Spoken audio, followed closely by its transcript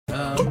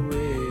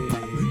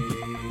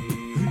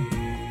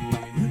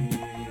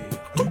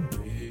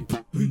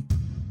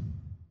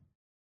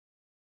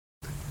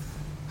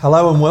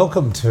Hello and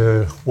welcome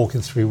to Walking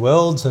Three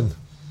Worlds, and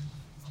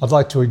I'd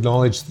like to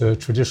acknowledge the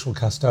traditional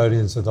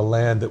custodians of the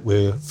land that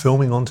we're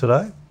filming on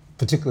today,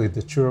 particularly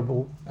the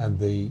Turrbal and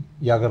the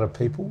Yagara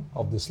people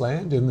of this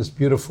land in this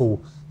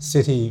beautiful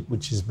city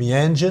which is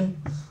Meanjin,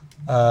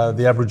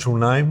 the Aboriginal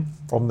name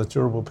from the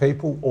Turrbal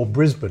people, or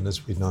Brisbane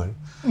as we know.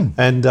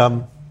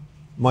 And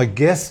my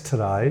guest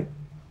today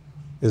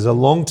is a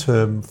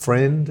long-term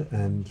friend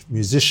and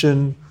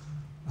musician.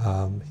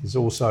 He's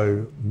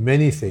also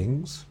many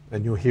things,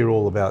 and you'll hear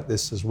all about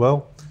this as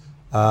well.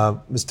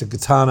 Mr.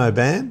 Getano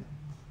Bann,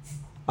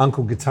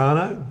 Uncle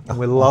Getano, and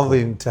we're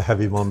loving to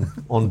have him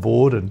on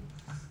board and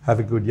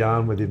have a good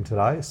yarn with him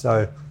today.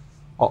 So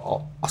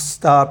I'll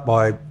start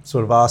by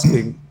sort of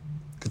asking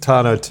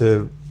Getano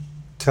to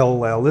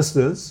tell our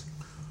listeners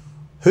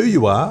who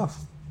you are,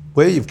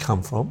 where you've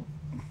come from,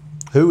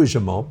 who is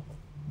your mob,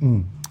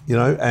 you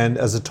know, and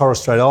as a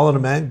Torres Strait Islander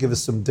man, give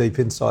us some deep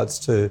insights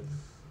to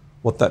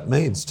what that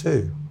means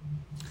too.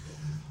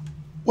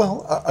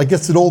 Well, I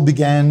guess it all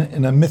began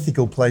in a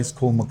mythical place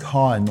called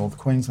Mackay, North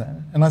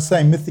Queensland. And I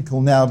say mythical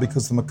now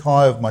because the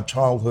Mackay of my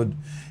childhood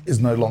is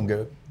no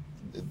longer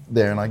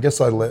there. And I guess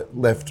I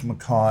left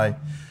Mackay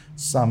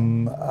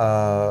some,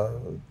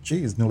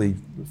 nearly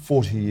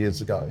 40 years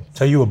ago.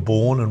 So you were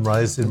born and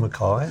raised in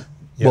Mackay?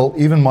 Yep. Well,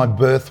 even my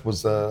birth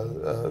was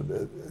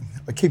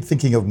I keep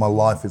thinking of my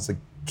life as a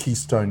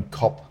Keystone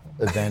Cop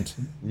event.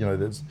 You know,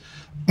 there's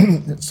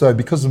so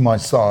because of my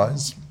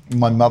size,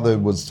 my mother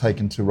was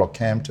taken to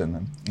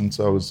Rockhampton, and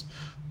so I was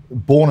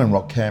born in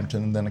Rockhampton,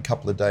 and then a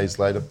couple of days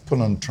later put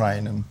on a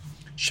train and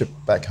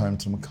shipped back home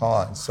to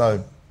Mackay.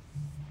 So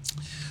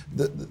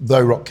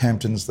though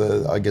Rockhampton's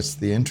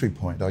the entry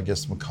point, I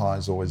guess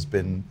Mackay's always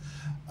been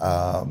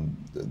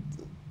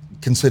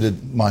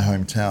considered my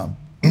hometown.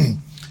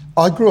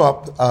 I grew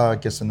up,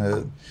 in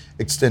an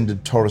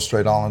extended Torres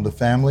Strait Islander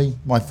family.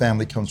 My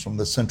family comes from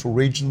the central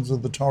regions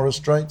of the Torres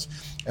Straits,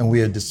 and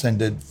we are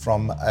descended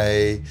from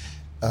a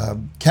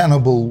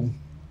cannibal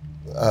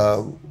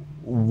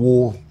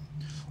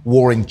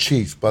warring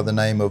chief by the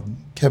name of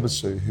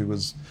KEBISU, who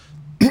was,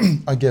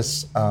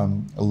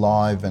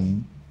 alive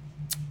and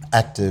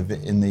active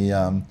in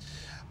the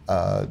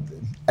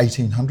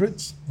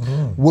 1800s.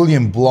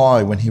 William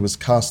Bligh, when he was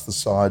cast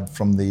aside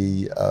from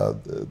the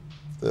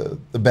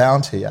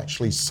Bounty,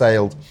 actually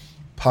sailed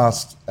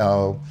past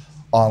our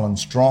island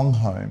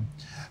stronghold,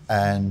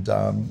 and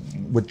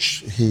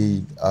which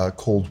he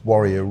called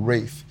Warrior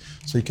Reef.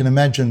 So you can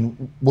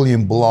imagine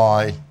William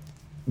Bligh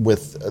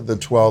with the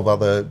 12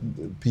 other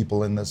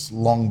people in this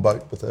long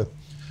boat with a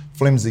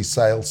flimsy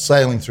sail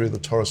sailing through the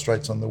Torres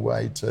Straits on the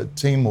way to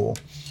Timor.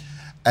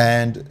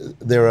 And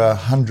there are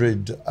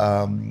 100,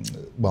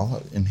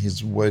 in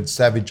his words,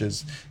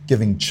 savages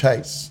giving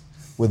chase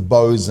with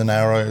bows and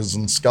arrows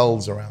and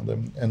skulls around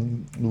them,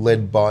 and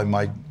led by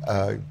my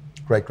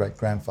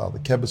great-great-grandfather,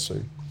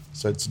 KEBISU.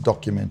 So it's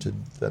documented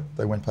that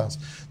they went past.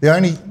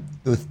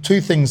 The two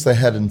things they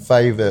had in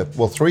favour,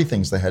 three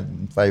things they had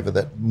in favour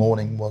that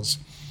morning was,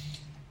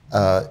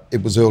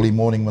 it was early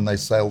morning when they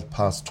sailed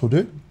past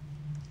Tudu.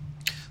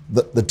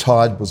 The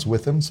tide was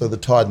with them, so the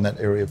tide in that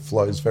area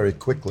flows very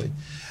quickly.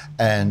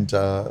 And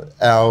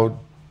our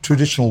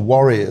traditional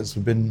warriors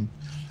have been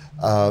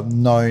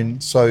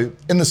known. So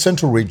in the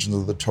central regions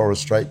of the Torres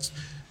Straits,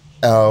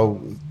 our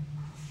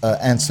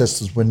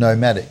ancestors were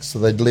nomadic, so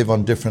they'd live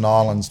on different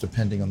islands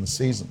depending on the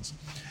seasons.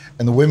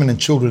 And the women and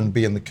children would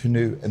be in the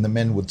canoe, and the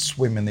men would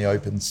swim in the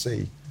open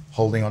sea,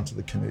 holding onto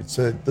the canoe.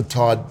 So the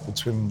tide would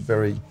swim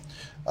it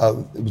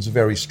was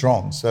very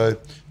strong. So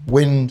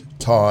wind,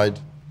 tide,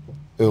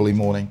 early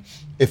morning.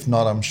 If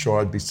not, I'm sure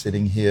I'd be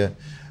sitting here,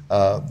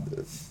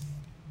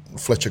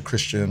 Fletcher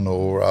Christian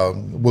or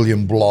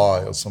William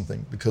Bligh or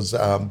something, because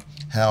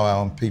how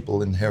our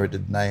people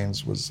inherited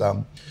names was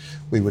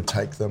we would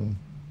take them.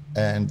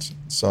 And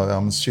so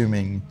I'm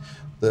assuming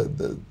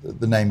the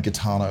name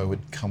Getano would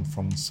come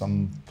from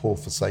some poor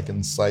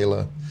forsaken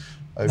sailor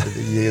over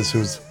the years who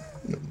was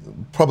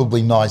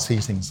probably nice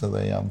eating, so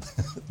they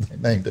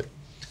named it.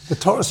 The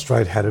Torres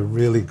Strait had a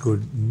really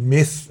good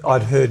myth.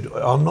 I'd heard,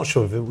 I'm not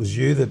sure if it was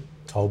you that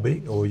told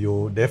me or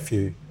your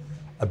nephew,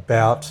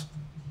 about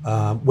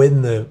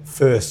when the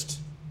first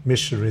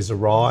missionaries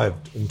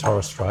arrived in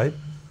Torres Strait.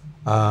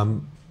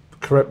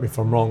 Correct me if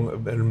I'm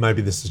wrong, and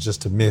maybe this is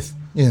just a myth.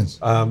 Yes.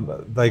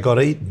 They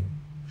got eaten.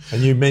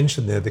 And you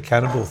mentioned there the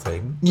cannibal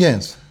thing.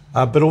 Yes.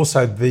 But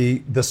also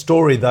the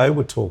story they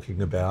were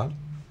talking about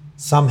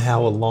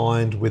somehow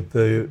aligned with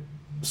the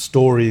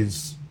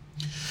stories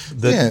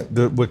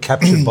that were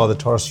captured by the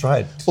Torres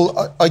Strait.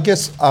 Well, I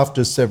guess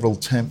after several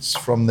attempts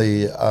from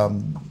the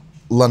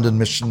London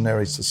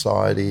Missionary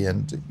Society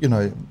and,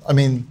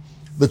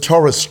 the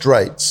Torres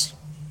Straits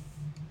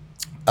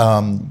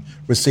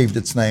received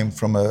its name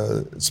from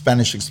a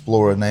Spanish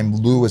explorer named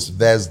Luis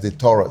Vaz de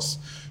Torres,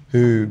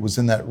 who was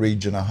in that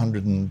region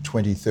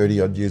 120,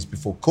 30 odd years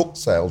before Cook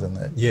sailed in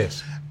there.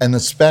 Yes. And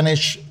the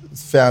Spanish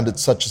found it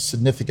such a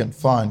significant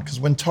find because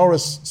when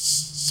Torres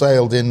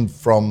sailed in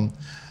from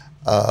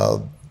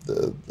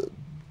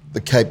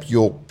the Cape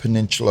York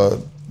Peninsula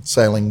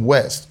sailing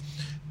west,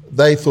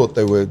 they thought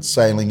they were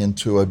sailing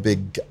into a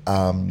big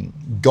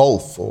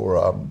gulf or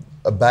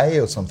a bay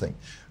or something.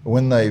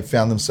 When they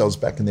found themselves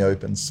back in the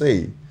open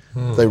sea,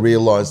 they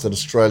realised that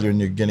Australia and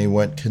New Guinea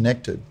weren't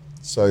connected.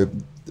 So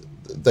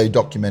they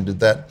documented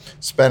that.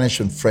 Spanish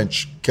and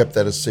French kept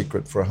that a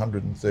secret for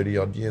 130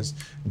 odd years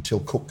until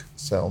Cook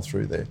sailed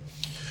through there.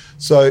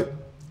 So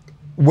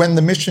when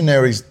the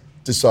missionaries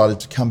decided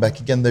to come back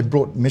again, they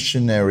brought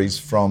missionaries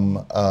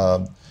from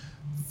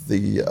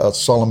the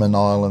Solomon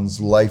Islands,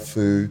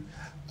 Leifu,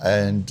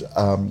 and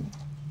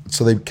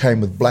so they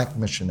came with black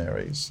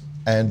missionaries.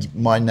 And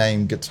my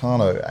name,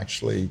 Getano,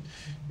 actually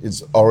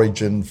is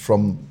origin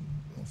from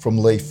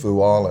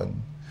Leifu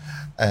Island.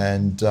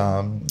 And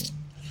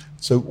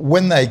so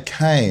when they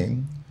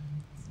came,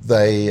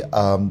 they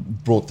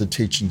brought the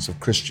teachings of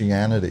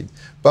Christianity.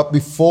 But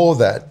before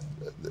that,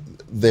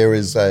 there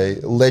is a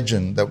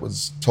legend that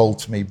was told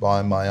to me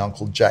by my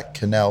uncle Jack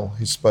Cannell,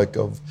 who spoke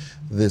of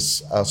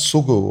this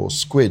sugu or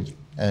squid,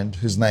 and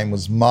whose name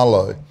was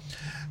Malo.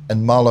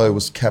 And Malo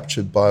was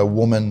captured by a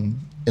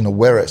woman in a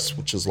weres,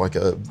 which is like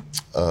a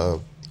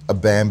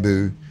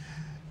bamboo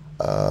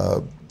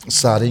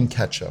sardine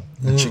catcher.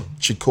 And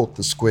she caught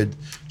the squid.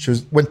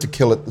 She went to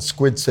kill it. The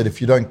squid said,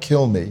 "If you don't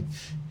kill me,"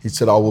 he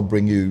said, "I will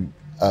bring you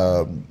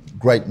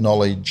great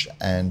knowledge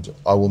and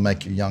I will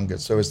make you younger."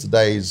 So as the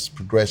days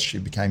progressed, she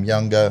became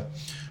younger.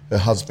 Her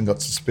husband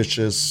got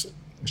suspicious.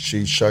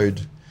 She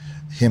showed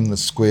him the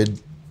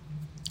squid.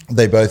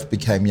 They both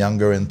became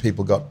younger and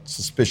people got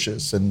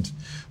suspicious, and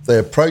they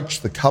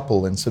approached the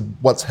couple and said,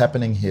 "What's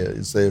happening here?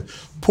 Is there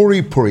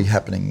puri puri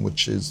happening?"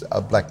 which is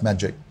black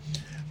magic.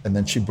 And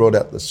then she brought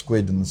out the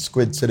squid, and the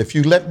squid said, "If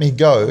you let me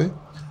go,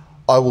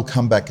 I will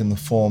come back in the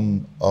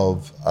form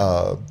of,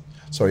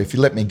 if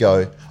you let me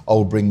go, I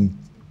will bring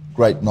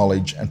great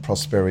knowledge and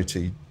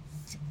prosperity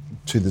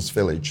to this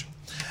village."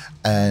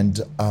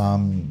 And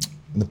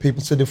the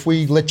people said, "If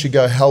we let you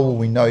go, how will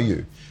we know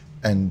you?"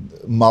 And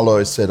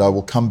Malo said, "I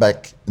will come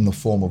back in the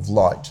form of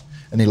light."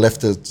 And he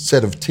left a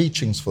set of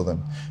teachings for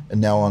them.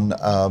 And now on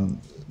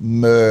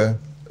Murray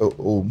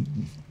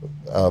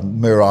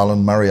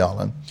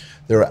Island,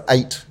 there are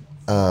 8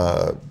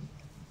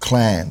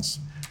 clans.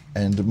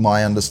 And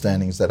my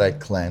understanding is that 8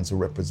 clans are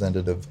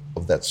representative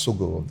of that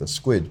sugu, of the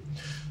squid.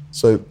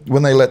 So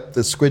when they let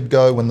the squid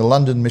go, when the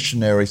London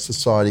Missionary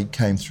Society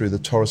came through the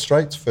Torres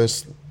Straits,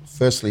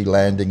 firstly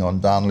landing on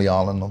Darnley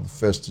Island on the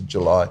 1st of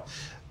July,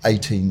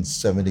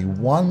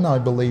 1871, I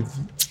believe,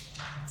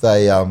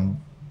 they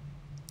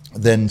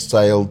then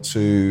sailed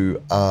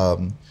to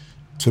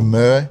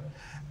Mur,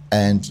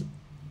 and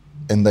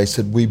they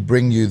said, "We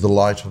bring you the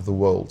light of the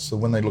world." So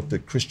when they looked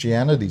at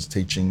Christianity's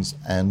teachings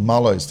and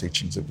Malo's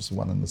teachings, it was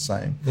one and the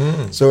same.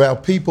 So our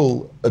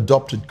people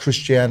adopted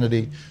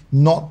Christianity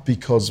not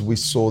because we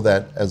saw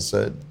that as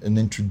an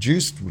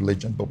introduced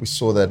religion, but we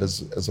saw that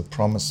as a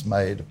promise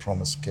made, a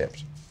promise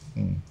kept.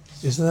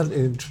 Isn't that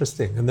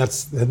interesting? And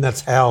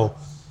that's how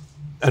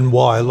and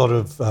why a lot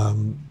of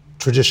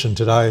tradition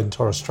today in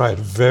Torres Strait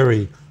are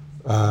very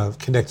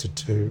connected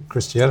to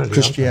Christianity.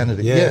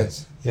 Christianity,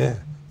 yes. Yeah.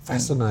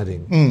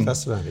 Fascinating.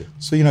 Fascinating.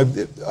 So,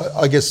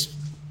 I guess,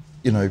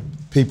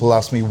 people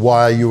ask me,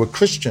 "Why are you a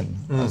Christian?"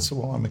 I said,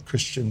 "Well, I'm a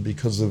Christian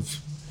because of,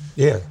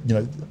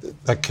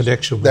 that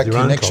connection with your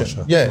own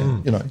culture." Yeah,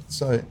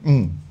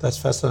 That's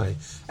fascinating.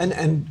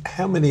 And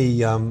how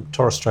many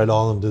Torres Strait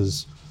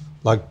Islanders,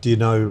 do you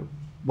know,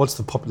 what's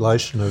the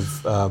population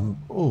of...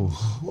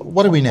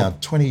 what are we now,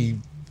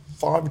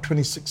 25 or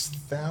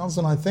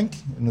 26,000, I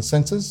think, in the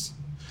census?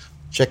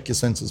 Check your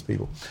census,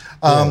 people.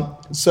 But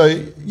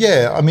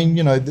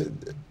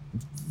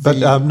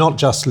not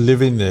just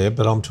living there,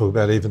 but I'm talking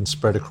about even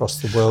spread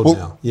across the world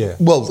now. Yeah.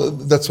 Well,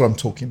 that's what I'm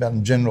talking about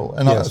in general.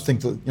 And I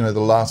think that,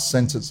 the last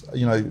census,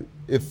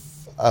 if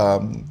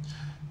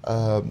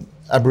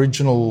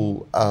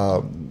Aboriginal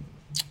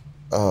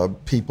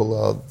people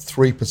are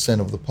 3%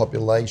 of the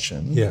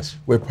population,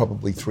 we're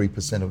probably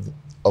 3%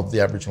 of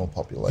the Aboriginal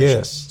population.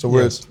 Yes. So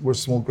we're a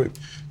small group.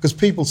 Because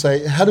people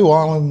say, "How do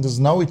islanders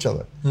know each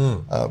other?"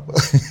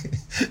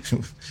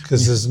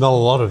 Because there's not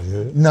a lot of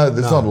you. No,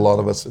 there's not a lot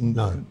of us.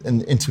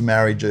 And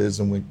intermarriages,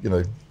 and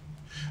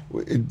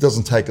it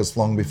doesn't take us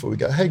long before we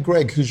go, "Hey,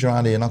 Greg, who's your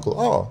auntie and uncle?"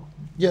 "Oh,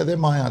 yeah, they're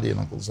my auntie and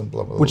uncles," and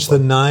blah, blah, blah. Which the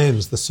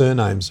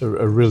surnames are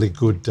a really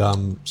good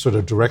sort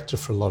of director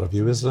for a lot of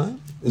you, isn't it?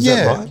 Is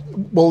that right?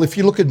 Well, if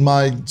you look at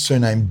my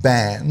surname,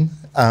 Bann,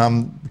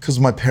 because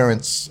my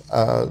parents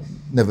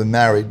never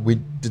married, we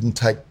didn't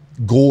take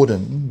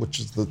Gordon, which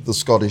is the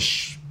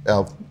Scottish,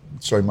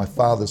 my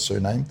father's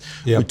surname.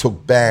 We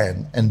took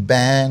Bann, and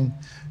Bann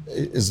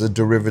is a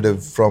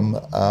derivative from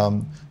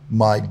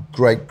my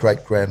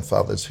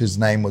great-great-grandfather's, whose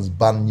name was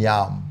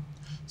Bunyam.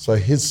 So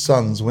his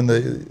sons, when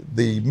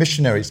the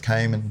missionaries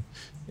came and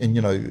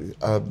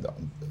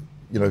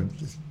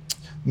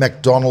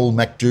MacDonald,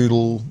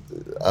 MacDoodle,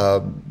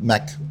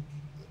 Mac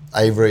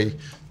Avery,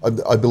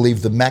 I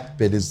believe the Mac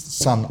bit is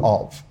son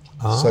of.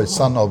 So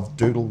son of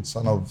Doodle,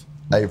 son of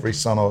Avery,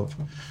 son of.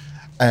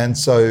 And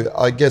so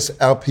I guess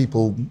our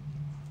people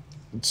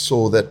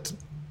saw that,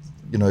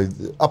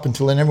 up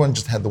until then, everyone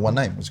just had the one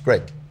name, it was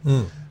Greg.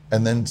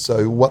 And then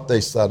so what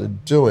they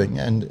started doing,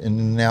 and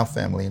in our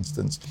family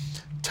instance,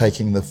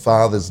 taking the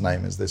father's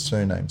name as their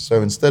surname.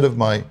 So instead of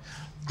my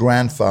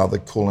grandfather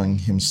calling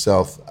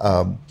himself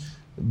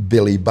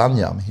Billy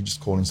Bunyam, he just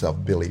called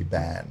himself Billy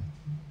Bann.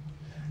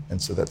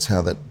 And so that's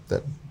how that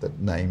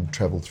name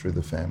travelled through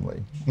the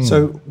family.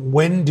 So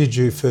when did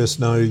you first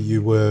know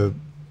you were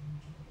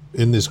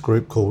in this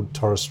group called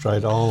Torres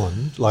Strait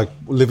Island, like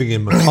living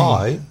in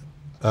Mackay?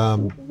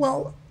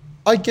 Well,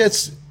 I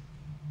guess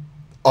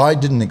I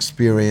didn't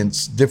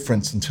experience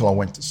difference until I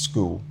went to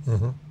school.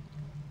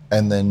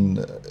 And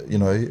then,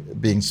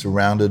 being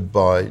surrounded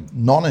by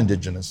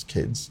non-Indigenous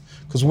kids,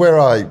 because where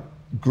I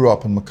grew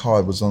up in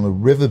Mackay was on a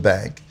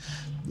riverbank,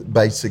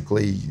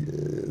 basically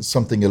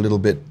something a little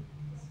bit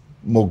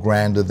more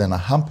grander than a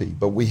humpy,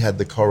 but we had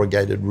the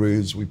corrugated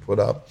roofs we put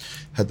up,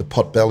 had the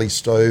potbelly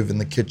stove in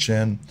the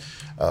kitchen,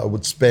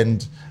 would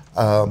spend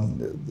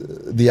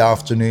the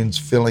afternoons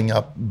filling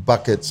up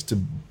buckets to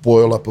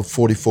boil up a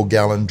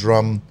 44-gallon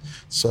drum.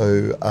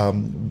 So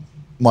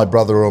my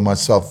brother or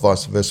myself,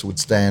 vice versa, would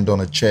stand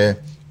on a chair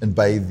and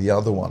bathe the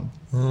other one.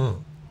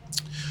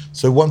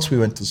 So once we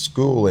went to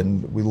school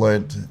and we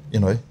learnt,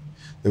 there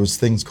was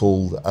things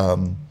called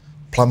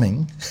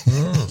plumbing.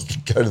 You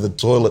could go to the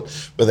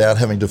toilet without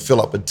having to fill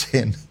up a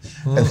tin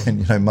and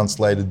then, months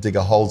later, dig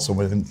a hole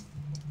somewhere and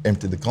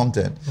empty the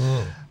content.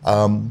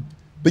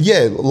 But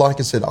yeah, like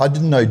I said, I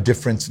didn't know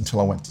difference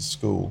until I went to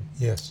school.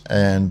 Yes.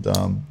 And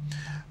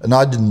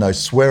I didn't know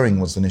swearing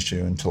was an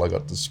issue until I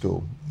got to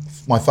school.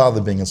 My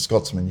father being a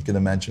Scotsman, you can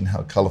imagine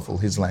how colourful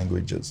his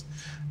language is.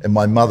 And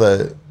my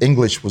mother,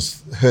 English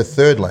was her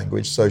third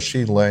language, so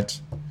she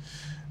learnt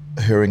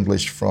her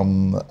English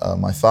from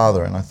my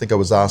father. And I think I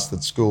was asked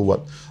at school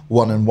what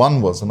 1 and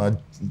 1 was, and I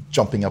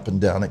jumping up and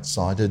down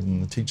excited,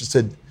 and the teacher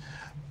said,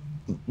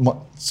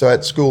 so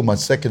at school, my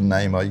second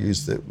name I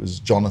used it was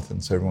Jonathan,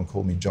 so everyone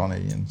called me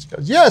Johnny. And she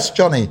goes, "Yes,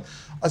 Johnny."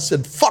 I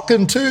said,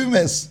 "Fucking two,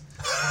 miss."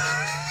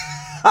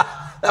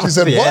 She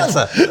said, "What?"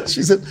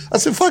 I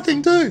said,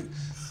 "Fucking two."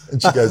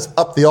 And she goes,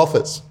 "Up the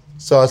office."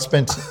 So I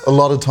spent a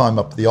lot of time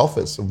up the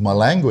office of my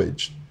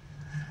language.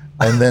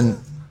 And then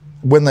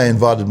when they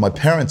invited my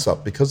parents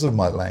up because of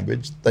my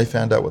language, they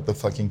found out what the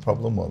fucking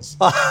problem was.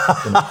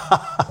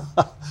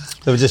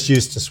 They were just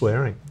used to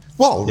swearing.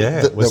 Well,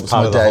 yeah, that was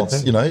my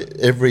dad's,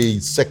 every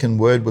second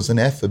word was an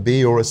F, a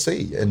B or a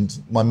C. And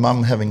my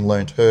mum, having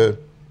learnt her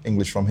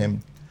English from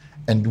him,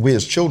 and we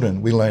as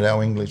children, we learned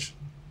our English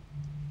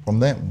from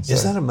them. So.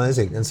 Is that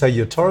amazing? And so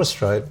you're Torres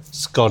Strait,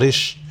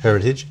 Scottish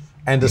heritage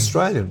and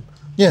Australian.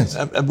 Yes.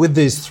 With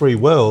these three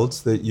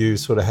worlds that you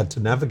sort of had to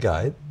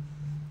navigate,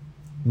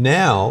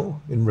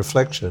 now, in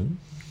reflection,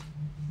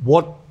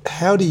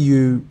 how do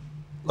you,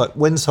 like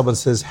when someone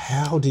says,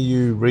 how do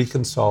you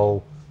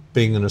reconcile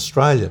being an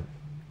Australian?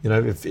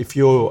 If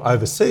you're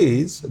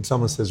overseas and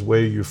someone says,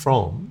 where are you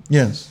from?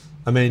 Yes.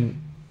 I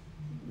mean,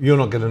 you're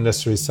not going to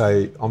necessarily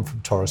say, I'm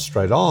from Torres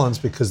Strait Islands,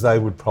 because they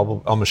would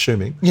probably, I'm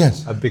assuming,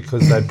 yes,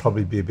 because they'd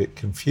probably be a bit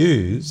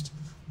confused.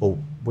 Well,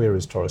 where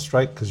is Torres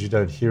Strait? Because you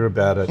don't hear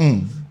about it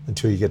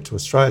until you get to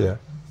Australia.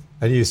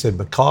 And you said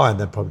Mackay, and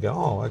they'd probably go,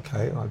 oh,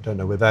 okay, I don't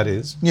know where that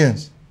is.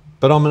 Yes.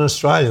 But I'm an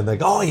Australian. They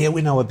go, oh, yeah,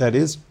 we know what that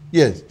is.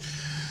 Yes.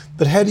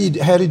 But how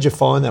did you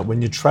find that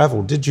when you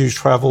travelled? Did you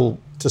travel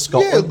to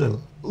Scotland? Yeah,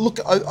 look,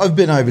 I've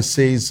been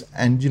overseas,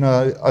 and,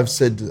 I've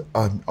said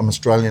I'm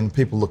Australian.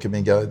 People look at me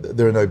and go,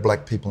 there are no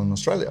black people in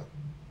Australia.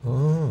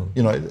 Oh.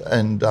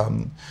 And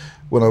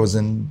when I was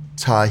in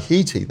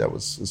Tahiti, that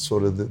was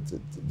sort of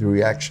the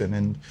reaction.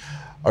 And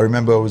I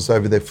remember I was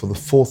over there for the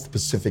 4th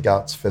Pacific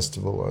Arts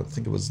Festival. I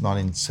think it was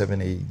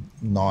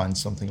 1979,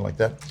 something like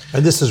that.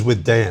 And this is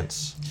with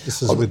dance?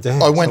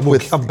 We'll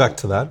come back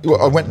to that.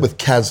 I went with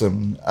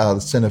CASM, the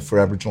Centre for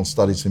Aboriginal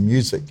Studies and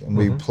Music, and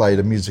we played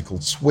a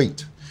musical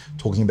suite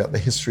talking about the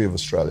history of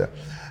Australia.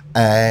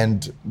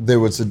 And there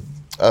was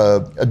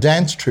a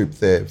dance troupe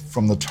there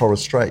from the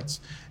Torres Straits,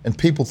 and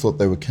people thought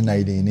they were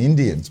Canadian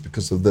Indians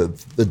because of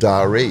the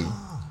Dari.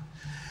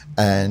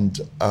 And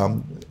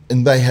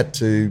they had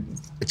to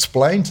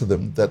explain to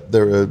them that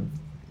there are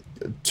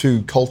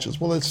 2 cultures.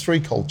 Well, there's 3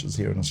 cultures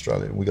here in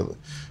Australia. We've got the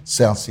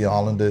South Sea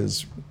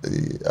Islanders,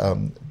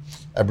 the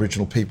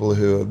Aboriginal people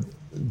who are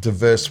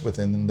diverse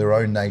within their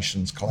own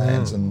nations,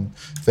 clans and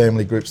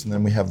family groups, and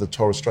then we have the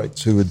Torres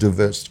Straits, who are a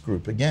diverse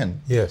group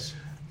again. Yes.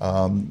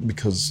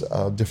 Because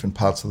different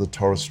parts of the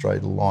Torres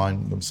Strait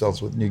align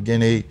themselves with New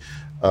Guinea,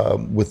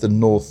 with the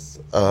north,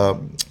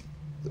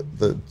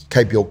 the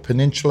Cape York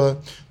Peninsula.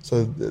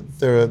 So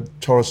there are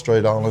Torres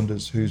Strait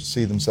Islanders who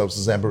see themselves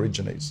as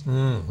Aborigines,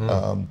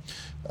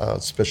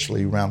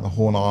 especially around the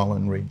Horn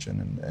Island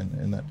region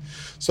and that.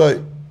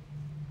 So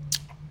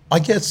I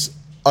guess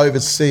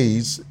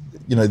overseas,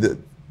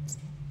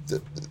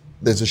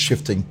 there's a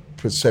shifting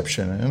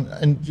perception.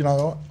 And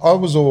I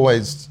was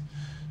always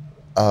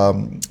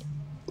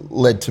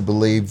led to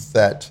believe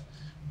that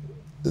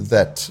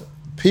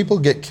people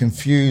get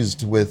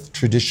confused with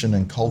tradition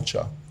and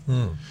culture.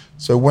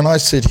 So when I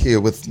sit here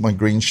with my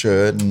green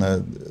shirt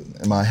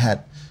and my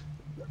hat,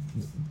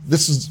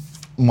 this is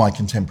my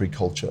contemporary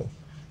culture.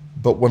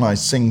 but when I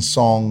sing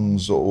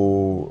songs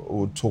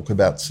or talk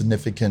about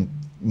significant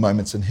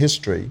moments in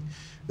history,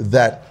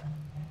 that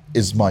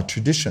is my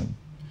tradition.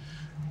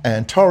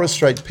 And Torres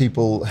Strait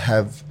people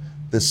have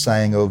this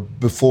saying of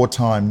before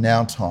time,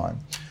 now time.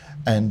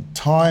 And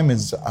time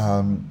is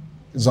on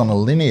a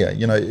linear,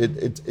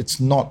 it's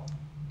not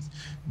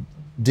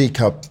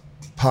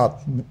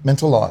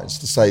decompartmentalized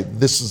to say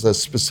this is a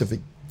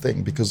specific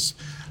thing, because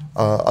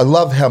I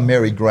love how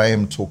Mary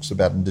Graham talks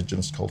about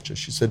Indigenous culture.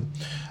 She said,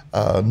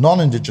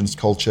 non-Indigenous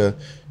culture,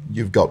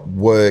 you've got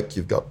work,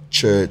 you've got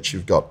church,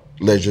 you've got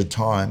leisure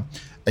time,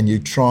 and you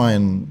try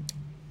and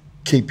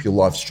keep your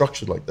life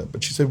structured like that.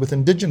 But she said with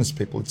Indigenous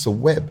people, it's a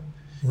web.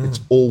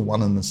 It's all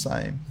one and the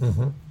same.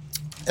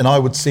 And I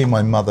would see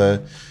my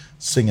mother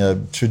sing a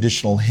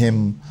traditional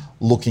hymn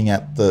looking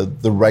at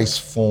the race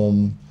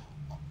form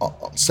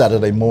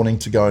Saturday morning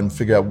to go and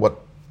figure out what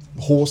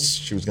horse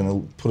she was going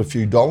to put a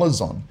few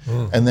dollars on.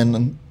 And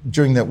then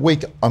during that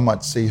week, I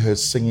might see her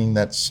singing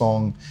that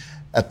song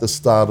at the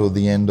start or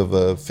the end of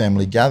a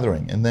family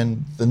gathering. And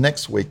then the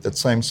next week, that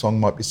same song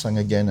might be sung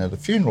again at a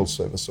funeral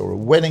service or a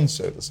wedding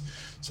service.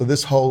 So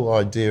this whole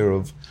idea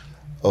of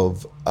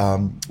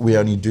we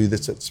only do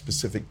this at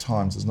specific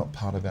times is not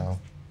part of our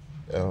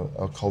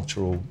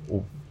cultural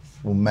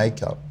or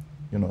makeup,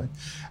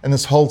 And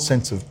this whole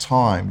sense of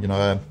time,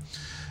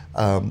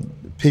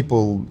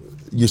 people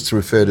used to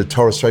refer to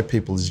Torres Strait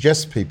people as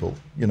yes people,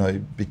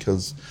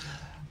 because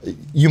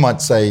you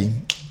might say,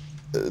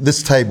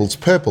 this table's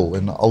purple,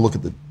 and I'll look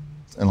at it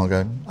and I'll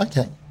go,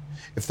 okay,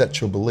 if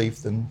that's your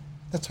belief, then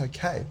that's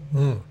okay.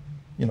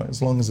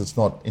 As long as it's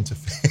not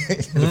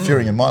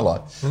interfering in my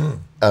life,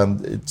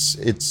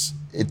 it's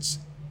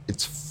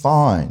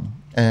fine.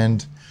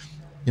 And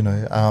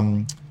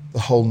the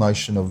whole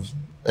notion of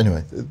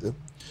anyway.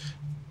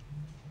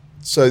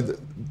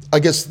 I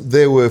guess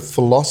there were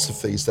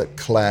philosophies that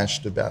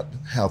clashed about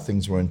how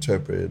things were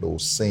interpreted or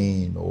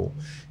seen, or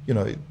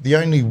the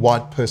only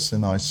white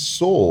person I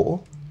saw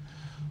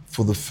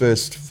for the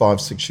first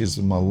 5-6 years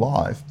of my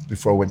life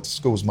before I went to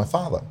school was my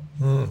father.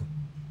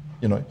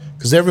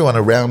 Because everyone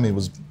around me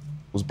was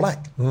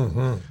black.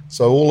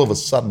 So all of a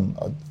sudden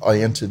I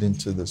entered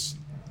into this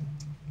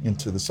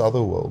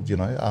other world.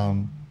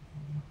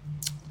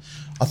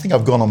 I think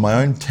I've gone on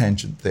my own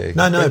tangent there.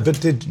 No,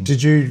 but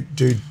did you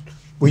do?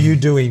 Were you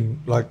doing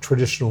like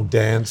traditional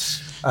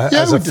dance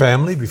as a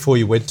family before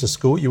you went to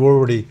school? You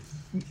already.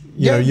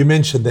 You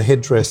mentioned the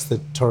headdress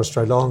that Torres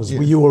Strait Islanders. Yeah.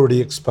 Were you already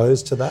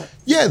exposed to that?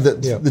 Yeah,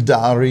 the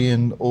dari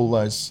and all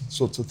those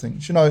sorts of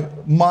things.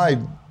 My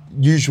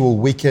usual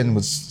weekend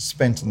was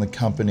spent in the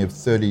company of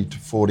 30 to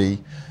 40,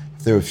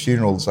 if there were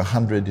funerals,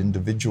 100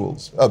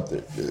 individuals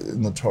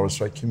in the Torres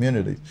Strait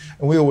community.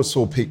 And we always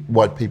saw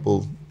white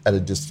people at a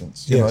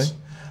distance, you know.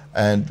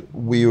 And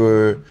we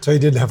were... So you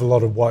didn't have a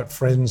lot of white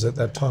friends at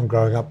that time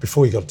growing up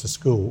before you got to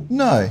school?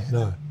 No.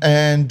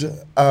 And,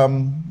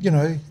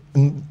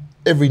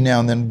 every now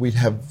and then we'd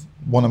have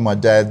one of my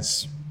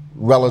dad's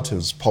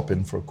relatives pop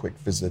in for a quick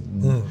visit,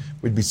 and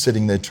we'd be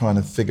sitting there trying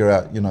to figure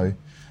out,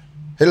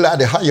 hey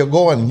laddie, how you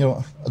going?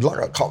 I'd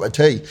like a cup of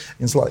tea.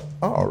 And it's like,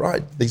 oh,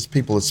 right, these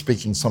people are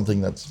speaking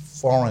something that's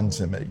foreign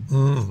to me.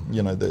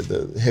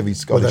 The heavy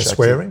Scottish accent.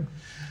 Were they swearing?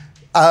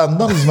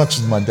 Not as much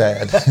as my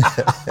dad.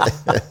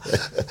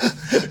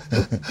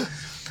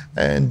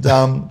 And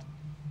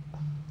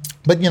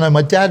but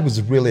my dad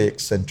was really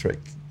eccentric,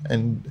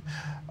 and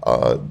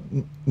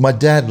my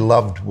dad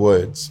loved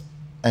words,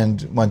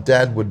 and my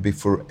dad would be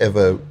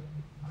forever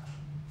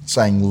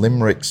saying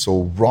limericks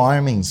or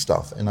rhyming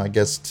stuff. And I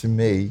guess to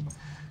me,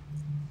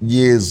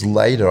 years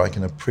later, I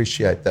can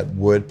appreciate that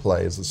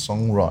wordplay as a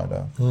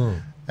songwriter,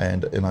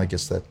 and I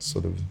guess that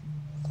sort of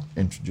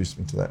introduced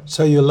me to that.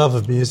 So your love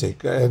of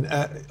music, and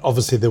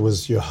obviously there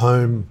was your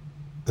home,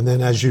 and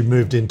then as you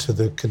moved into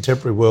the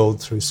contemporary world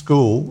through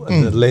school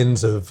and the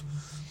lens of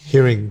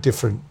hearing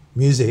different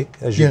music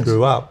as you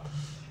grew up,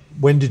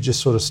 when did you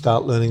sort of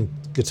start learning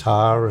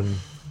guitar? And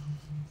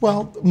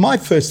well, my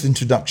first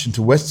introduction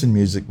to Western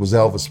music was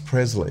Elvis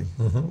Presley,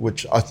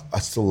 which I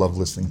still love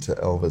listening to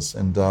Elvis.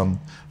 And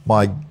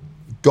my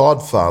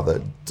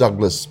godfather,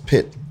 Douglas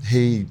Pitt,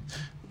 he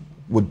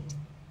would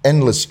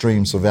endless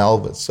streams of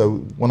Elvis. So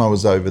when I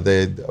was over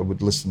there, I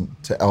would listen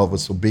to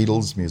Elvis or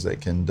Beatles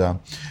music. And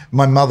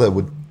my mother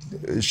would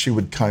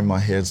comb my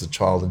hair as a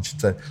child, and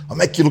she'd say, I'll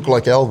make you look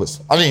like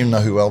Elvis. I didn't even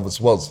know who Elvis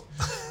was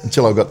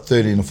until I got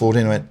 13 or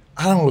 14. I went,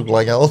 I don't look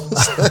like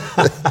Elvis.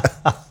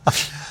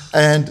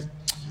 And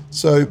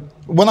so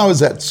when I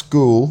was at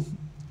school,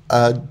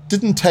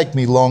 didn't take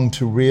me long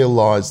to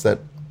realise that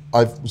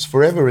I was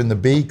forever in the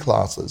B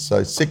classes.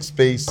 So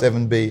 6B,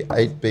 7B,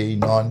 8B,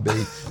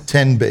 9B,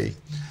 10B.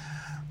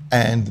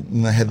 And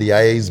they had the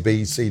A's,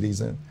 B's,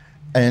 C's.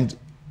 And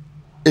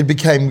it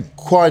became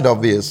quite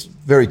obvious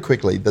very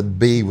quickly that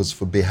B was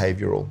for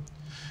behavioural,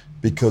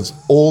 because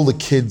all the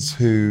kids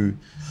who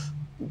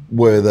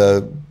were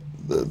the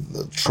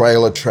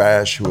trailer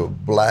trash, who were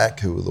black,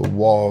 who were the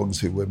wogs,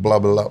 who were blah,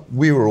 blah, blah,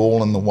 we were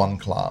all in the one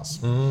class.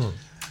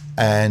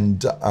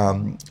 And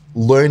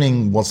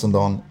learning wasn't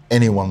on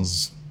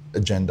anyone's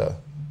agenda.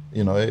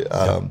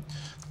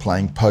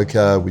 playing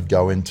poker. We'd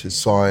go into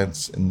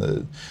science.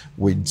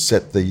 We'd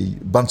set the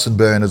Bunsen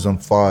burners on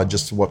fire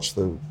just to watch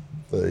the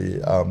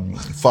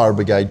fire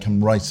brigade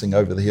come racing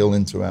over the hill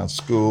into our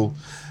school.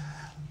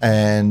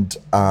 And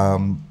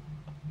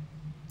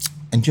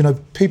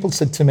people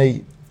said to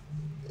me,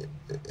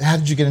 how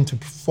did you get into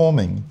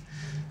performing?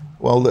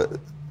 Well,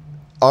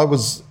 I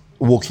was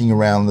walking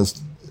around this,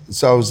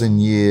 so I was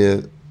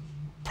in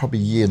probably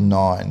year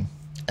 9,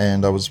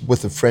 and I was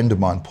with a friend of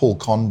mine, Paul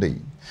Condy,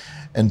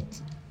 and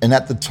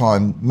at the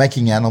time,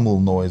 making animal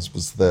noise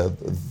was the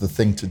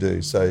thing to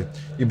do. So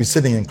you'd be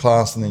sitting in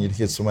class and then you'd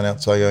hear someone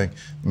outside going,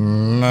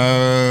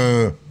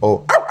 no,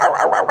 or ow, ow,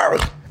 ow, ow,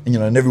 ow.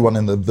 And everyone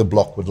in the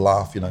block would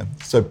laugh,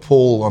 So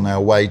Paul, on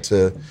our way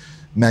to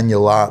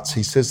manual arts,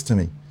 he says to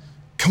me,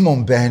 come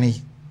on,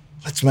 Banny,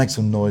 let's make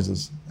some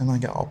noises. And I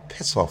go, oh,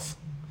 piss off.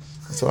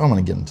 I said, I don't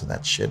want to get into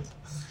that shit.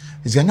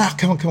 He's going, no,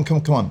 come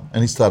on.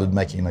 And he started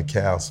making a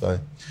cow,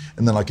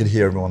 and then I could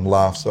hear everyone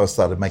laugh, so I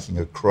started making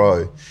a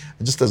crow.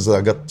 And just as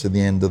I got to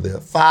the end of the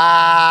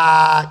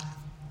fuck,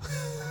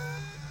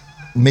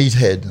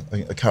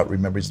 meathead, I can't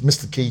remember, it's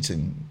Mr.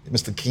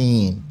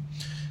 Keane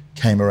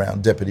came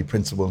around, deputy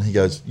principal, and he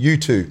goes, you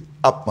two,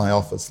 up my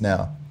office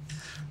now.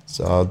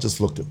 So I just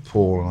looked at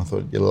Paul and I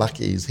thought, you're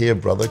lucky he's here,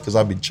 brother, because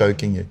I'd be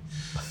choking you.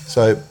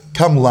 So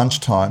come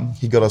lunchtime,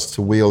 he got us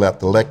to wheel out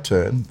the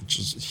lectern, which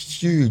is a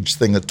huge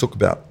thing that took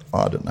about,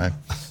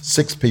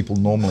 6 people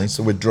normally.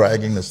 So we're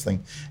dragging this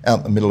thing out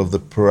in the middle of the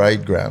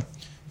parade ground.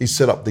 He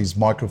set up these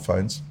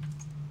microphones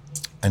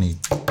and he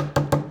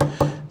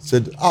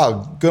said,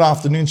 good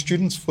afternoon,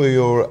 students. For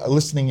your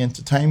listening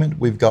entertainment,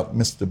 we've got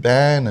Mr.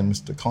 Bann and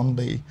Mr.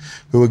 Condy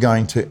who are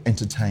going to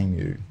entertain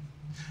you.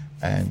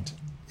 And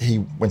he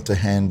went to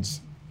hand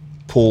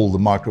Paul the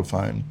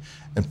microphone,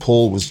 and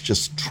Paul was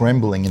just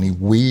trembling and he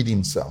weed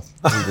himself.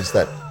 He was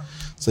that.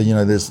 So,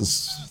 there's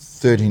this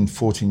 13,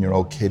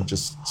 14-year-old kid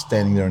just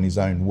standing there in his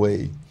own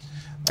wee,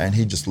 and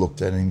he just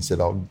looked at it and he said,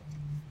 and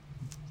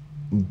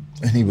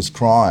he was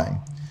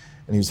crying,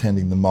 and he was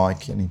handing the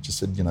mic, and he just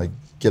said,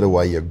 get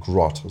away, you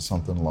grot, or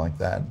something like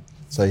that.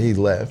 So he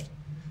left,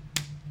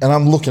 and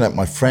I'm looking at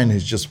my friend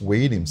who's just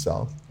weed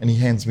himself, and he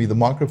hands me the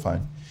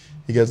microphone.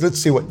 He goes, let's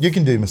see what you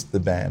can do,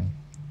 Mr. Bann.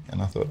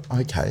 And I thought,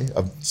 okay,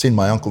 I've seen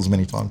my uncles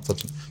many times.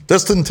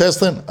 Testing.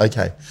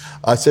 Okay.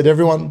 I said,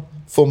 everyone,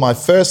 for my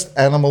first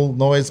animal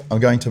noise, I'm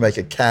going to make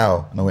a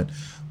cow. And I went,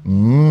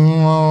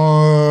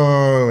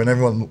 moo, and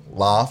everyone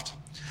laughed.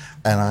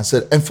 And I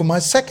said, and for my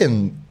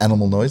second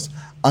animal noise,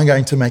 I'm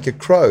going to make a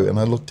crow. And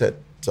I looked at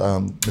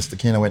Mr.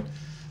 Keane, I went,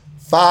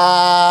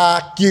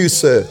 fuck you,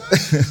 sir.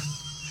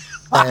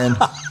 And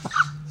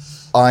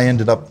I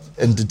ended up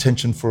in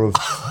detention for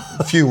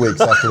a few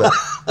weeks after that.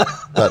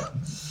 But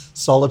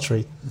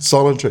Solitary.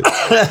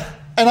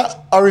 And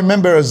I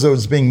remember as I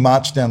was being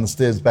marched down the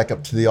stairs back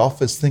up to the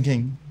office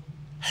thinking,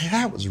 hey,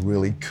 that was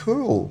really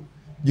cool.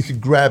 You could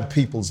grab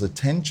people's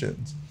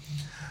attentions.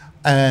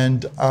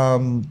 And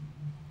I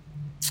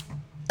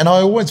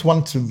always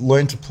wanted to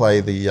learn to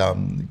play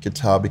the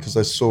guitar because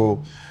I saw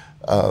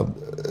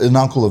an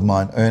uncle of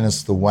mine,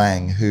 Ernest the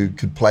Wang, who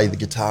could play the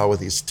guitar with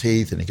his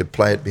teeth, and he could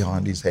play it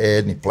behind his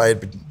head, and he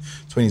played it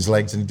between his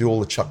legs, and he'd do all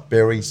the Chuck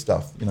Berry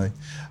stuff,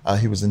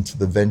 he was into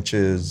the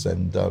Ventures,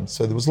 and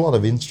so there was a lot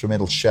of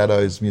instrumental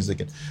shadows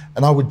music,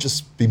 and I would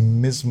just be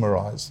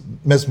mesmerised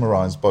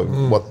by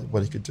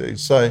what he could do.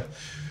 So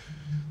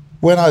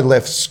when I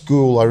left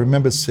school, I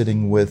remember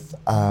sitting with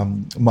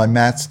my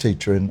maths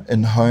teacher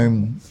and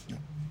home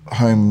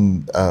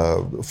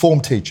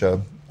form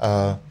teacher.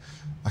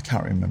 I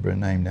can't remember her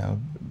name now.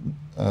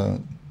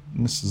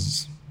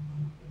 Mrs.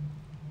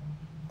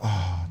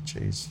 Oh,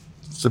 jeez,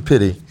 it's a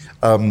pity.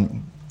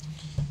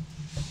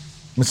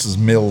 Mrs.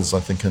 Mills,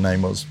 I think her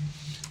name was,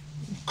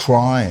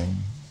 crying,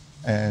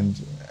 and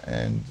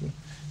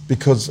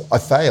because I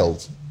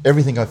failed,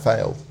 everything I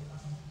failed,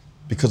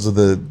 because of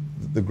the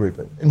group,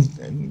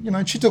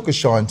 and she took a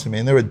shine to me,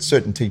 and there were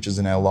certain teachers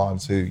in our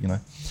lives who,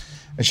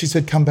 and she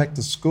said, come back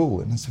to school,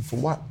 and I said, for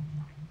what?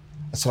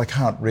 I said, I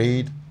can't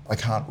read, I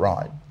can't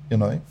write,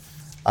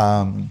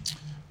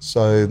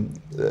 So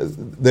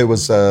there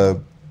was a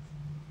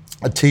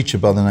teacher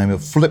by the name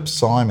of Flip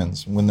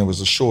Simons. When there was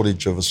a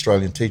shortage of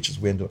Australian teachers,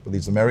 we ended up with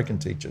these American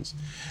teachers.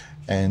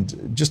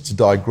 And just to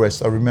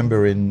digress, I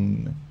remember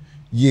in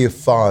year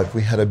 5,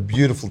 we had a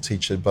beautiful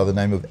teacher by the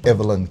name of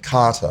Evelyn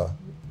Carter,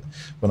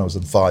 when I was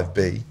in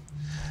 5B,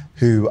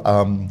 who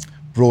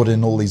brought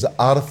in all these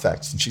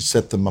artefacts, and she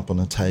set them up on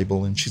a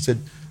table, and she said,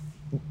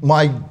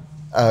 my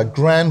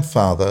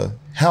grandfather,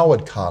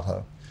 Howard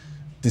Carter,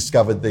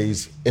 discovered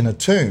these in a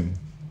tomb.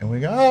 And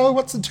we go, oh,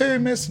 what's the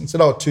tomb, miss? And said,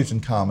 oh,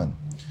 Tutankhamun.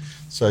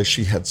 So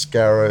she had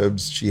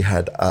scarabs, she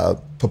had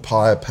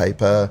papaya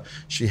paper,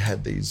 she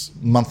had these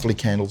monthly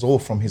candles, all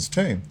from his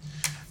tomb.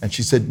 And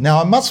she said,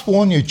 now I must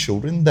warn you,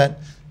 children, that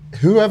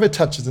whoever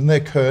touches them, they're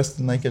cursed,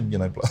 and they can,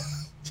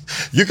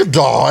 you could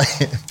die.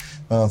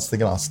 I was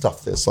thinking, I'll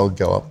stuff this, I'll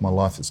go up, my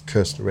life is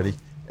cursed already.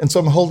 And so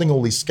I'm holding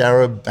all these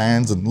scarab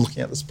bands and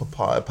looking at this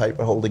papaya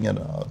paper, holding it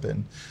up.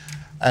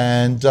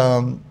 And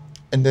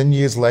And then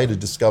years later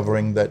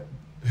discovering that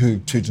who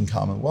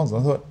Tutankhamun was.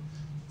 And I thought,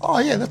 oh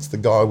yeah, that's the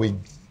guy we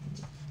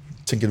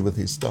tinkered with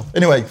his stuff.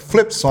 Anyway,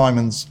 Flip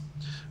Simons,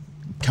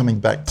 coming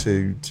back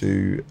to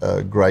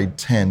grade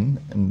 10,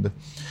 and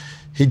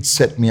he'd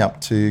set me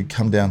up to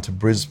come down to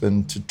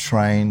Brisbane to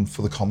train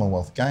for the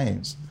Commonwealth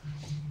Games.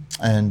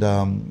 And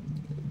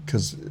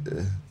because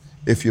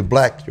if you're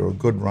black, you're a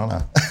good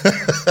runner.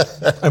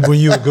 And were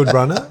you a good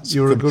runner?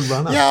 You were a good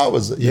runner? Yeah, I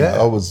was. Yeah,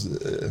 I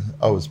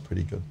was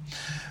pretty good.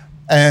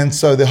 And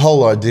so the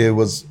whole idea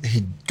was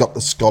he got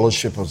the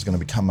scholarship. I was going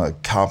to become a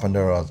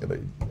carpenter.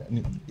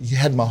 He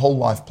had my whole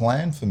life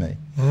planned for me.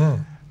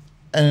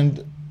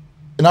 And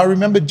I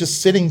remember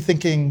just sitting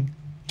thinking,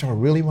 do I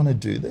really want to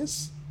do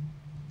this?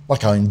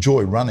 Like, I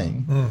enjoy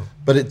running,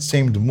 but it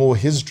seemed more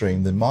his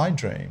dream than my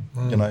dream,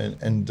 you know.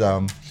 And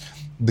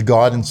the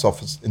guidance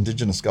officer,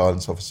 Indigenous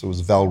guidance officer,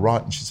 was Val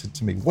Wright, and she said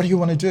to me, what do you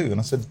want to do?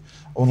 And I said,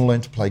 I want to learn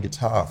to play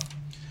guitar.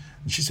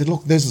 And she said,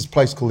 look, there's this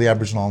place called the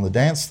Aboriginal Islander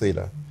Dance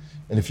Theatre,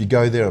 and if you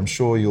go there, I'm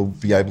sure you'll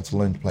be able to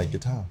learn to play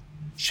guitar.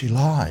 She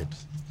lied.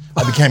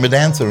 I became a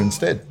dancer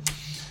instead.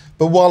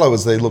 But while I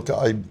was there, look,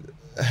 I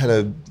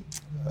had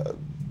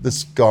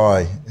this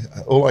guy,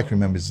 all I can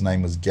remember his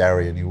name was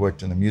Gary, and he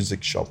worked in a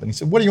music shop. And he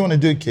said, what do you want to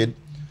do, kid?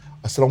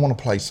 I said, I want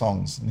to play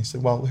songs. And he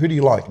said, well, who do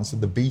you like? And I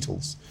said, the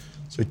Beatles.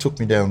 So he took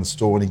me down to the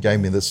store and he gave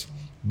me this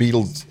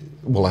Beatles,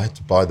 well, I had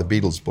to buy the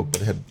Beatles book,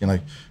 but it had, you know,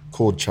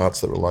 chord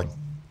charts that were like,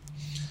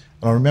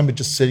 and I remember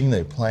just sitting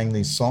there playing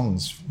these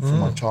songs from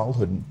my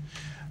childhood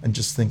and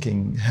just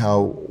thinking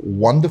how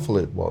wonderful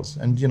it was.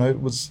 And, you know,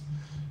 it was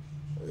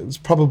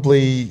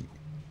probably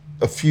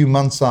a few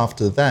months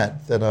after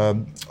that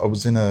I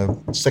was in a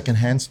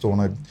second-hand store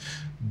and I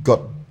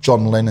got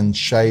John Lennon's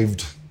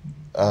Shaved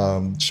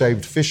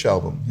Fish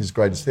album, his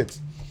greatest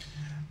hits.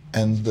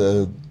 And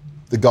the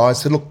guy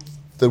said, look,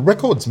 the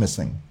record's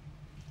missing.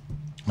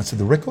 I said,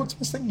 the record's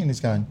missing? And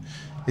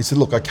he said,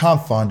 look, I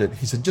can't find it.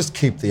 He said, just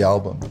keep the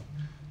album.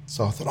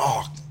 So I thought,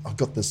 oh, I've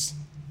got this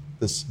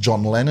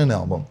John Lennon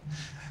album.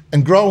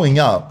 And growing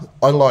up,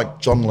 I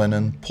liked John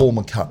Lennon, Paul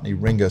McCartney,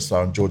 Ringo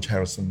Starr, and George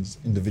Harrison as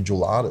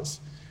individual artists.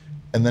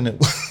 And then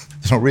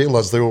I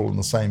realised they're all in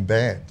the same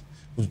band.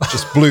 It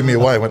just blew me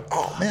away. I went,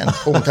 oh man,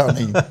 Paul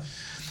McCartney.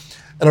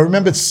 And I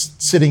remember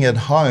sitting at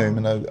home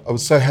and I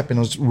was so happy, and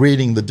I was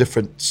reading the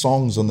different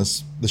songs on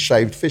the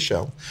Shaved Fish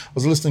album. I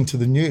was listening to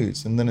the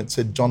news, and then it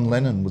said John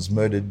Lennon was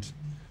murdered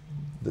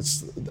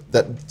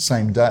that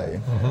same day.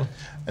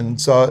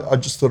 And so I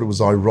just thought it was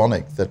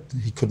ironic that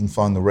he couldn't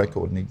find the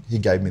record, and he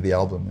gave me the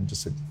album and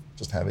just said,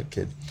 just have it,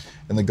 kid.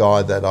 And the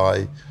guy that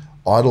I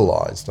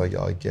idolised,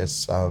 I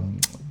guess, had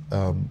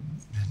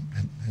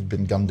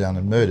been gunned down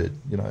and murdered,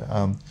 you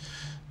know.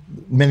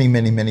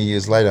 Many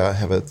years later, I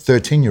have a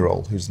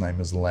 13-year-old whose name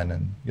is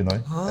Lennon, you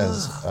know,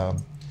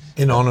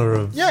 in honour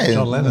of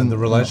John Lennon, the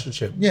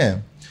relationship. Yeah.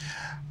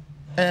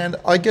 And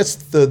I guess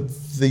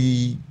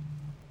the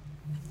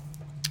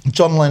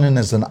John Lennon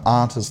as an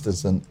artist,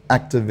 as an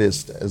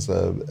activist, as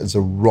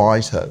a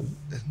writer,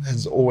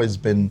 has always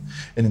been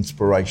an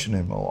inspiration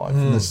in my life.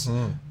 And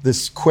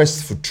this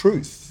quest for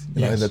truth,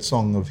 you know, that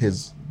song of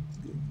his,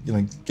 you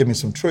know, give me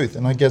some truth.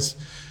 And I guess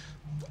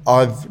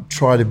I've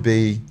tried to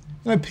be,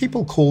 you know,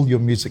 people call your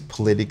music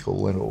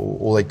political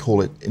or they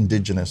call it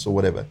Indigenous or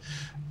whatever.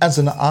 As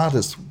an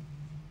artist,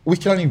 we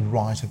can only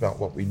write about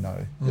what we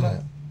know.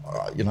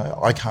 You know,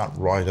 I can't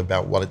write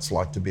about what it's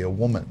like to be a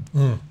woman.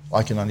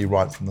 I can only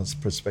write from this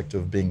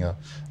perspective of being a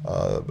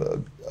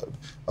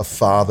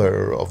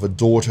father of a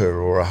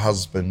daughter or a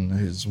husband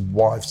whose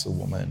wife's a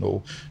woman,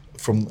 or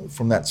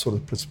from that sort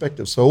of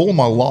perspective. So all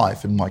my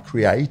life and my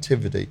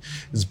creativity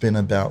has been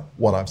about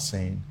what I've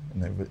seen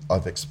and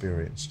I've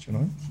experienced, you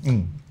know.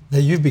 Now,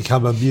 you've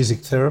become a music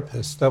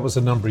therapist. That was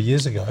a number of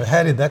years ago.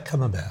 How did that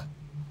come about?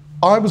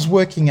 I was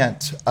working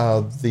at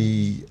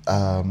the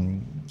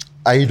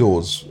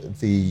ADORS,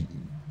 the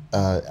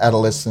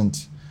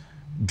Adolescent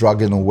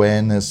Drug and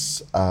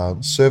Awareness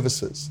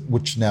Services,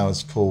 which now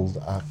is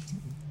called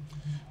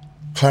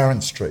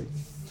Clarence Street.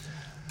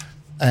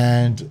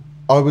 And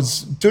I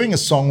was doing a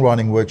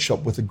songwriting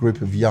workshop with a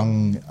group of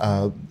young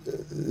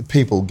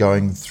people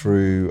going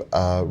through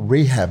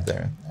rehab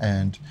there.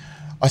 And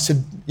I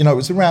said, you know, it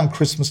was around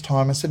Christmas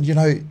time. I said, you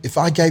know, if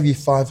I gave you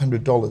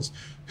 $500,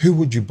 who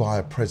would you buy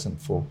a present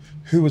for?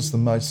 Who was the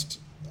most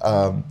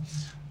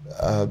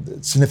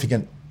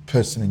significant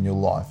person in your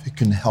life who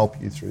can help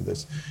you through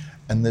this?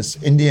 And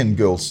this Indian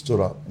girl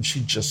stood up and she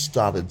just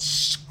started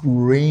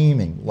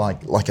screaming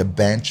like a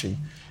banshee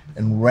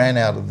and ran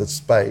out of the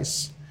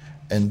space.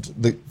 And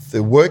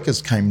the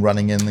workers came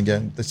running in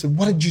again. They said,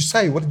 what did you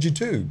say? What did you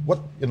do? What,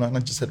 you know? And I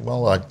just said,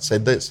 well, I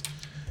said this.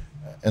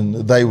 And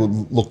they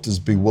looked as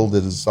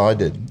bewildered as I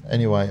did.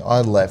 Anyway, I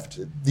left.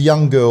 The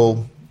young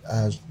girl,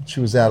 she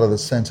was out of the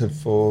centre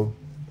for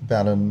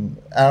about an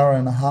hour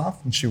and a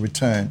half, and she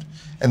returned.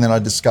 And then I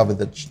discovered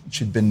that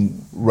she'd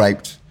been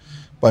raped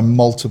by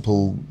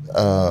multiple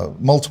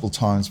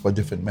times by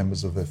different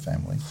members of her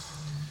family.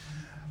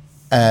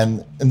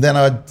 And then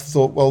I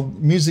thought, well,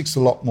 music's a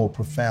lot more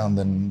profound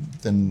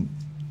than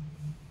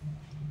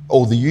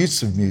or the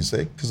use of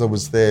music, because I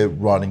was there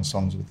writing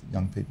songs with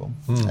young people.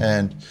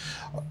 And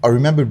I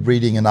remember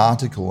reading an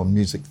article on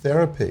music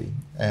therapy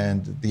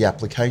and the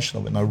application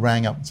of it, and I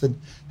rang up and said,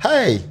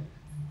 hey,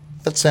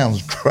 that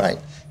sounds great.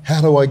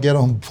 How do I get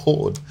on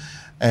board?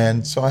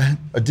 And so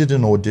I did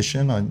an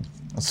audition. I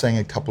sang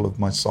a couple of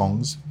my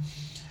songs.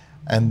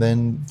 And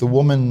then the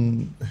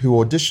woman who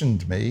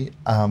auditioned me,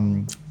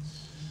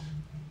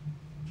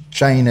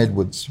 Jane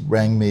Edwards,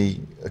 rang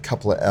me a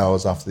couple of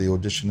hours after the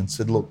audition and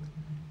said, look,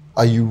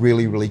 are you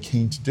really, really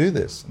keen to do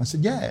this? And I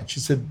said, yeah. And she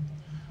said,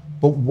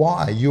 but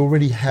why? You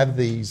already have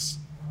these,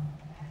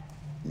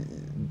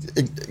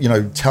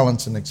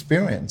 talents and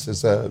experience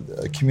as a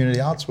community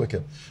arts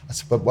worker. I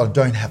said, but I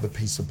don't have a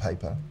piece of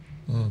paper.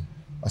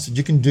 I said,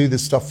 you can do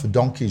this stuff for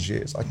donkey's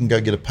years. I can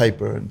go get a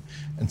paper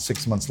and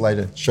 6 months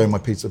later show my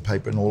piece of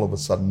paper and all of a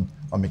sudden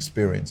I'm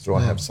experienced or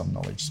I have some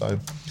knowledge. So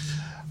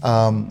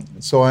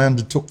I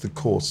undertook the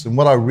course, and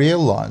what I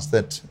realised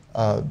that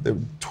there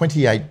were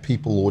 28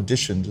 people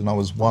auditioned and I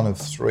was one of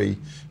 3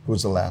 who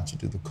was allowed to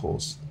do the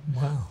course.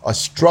 Wow. I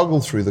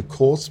struggled through the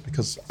course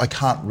because I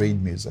can't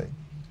read music.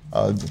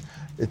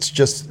 It's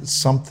just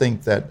something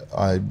that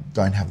I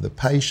don't have the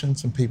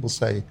patience, and people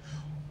say,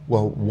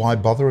 well, why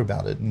bother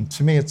about it? And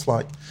to me, it's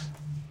like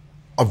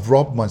I've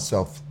robbed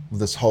myself of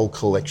this whole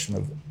collection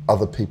of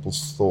other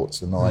people's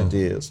thoughts and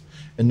ideas,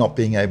 and not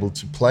being able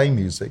to play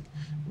music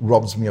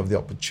robs me of the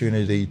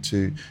opportunity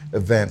to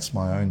advance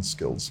my own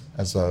skills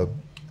as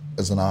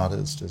an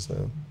artist, as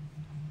a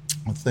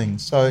thing.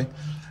 So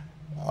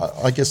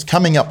I guess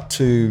coming up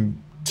to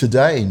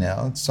today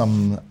now,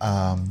 some,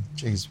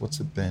 what's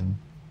it been?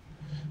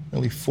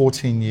 Nearly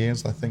 14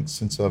 years, I think,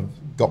 since I've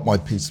got my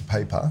piece of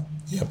paper.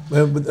 Yep.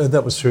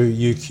 That was through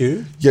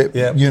UQ? Yeah,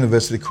 yep.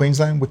 University of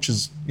Queensland, which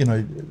is,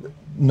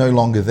 no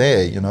longer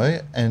there,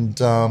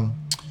 and...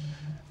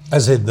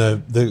 as in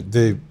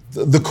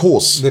the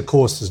course. The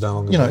course is no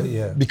longer there,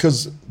 yeah.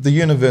 Because the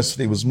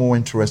university was more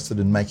interested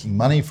in making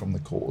money from the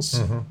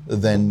course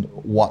than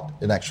what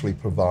it actually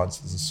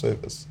provides as a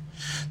service.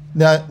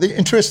 Now, the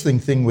interesting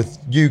thing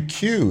with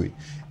UQ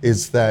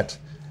is that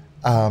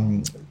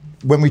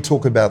when we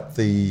talk about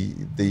the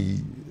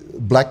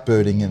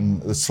blackbirding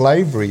and the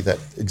slavery that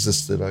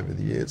existed over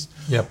the years,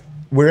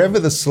 wherever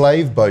the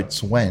slave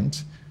boats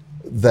went,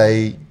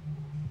 they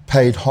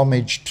paid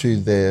homage to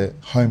their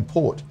home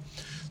port.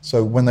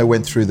 So when they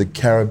went through the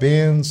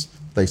Caribbean,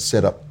 they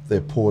set up their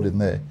port in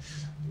there.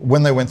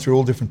 When they went through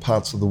all different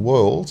parts of the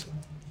world,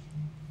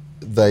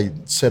 they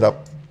set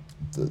up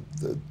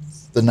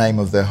the name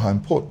of their home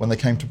port. When they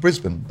came to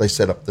Brisbane, they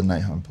set up the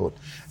name home port.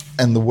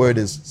 And the word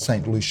is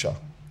St. Lucia.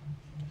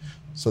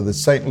 So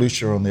there's St.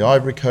 Lucia on the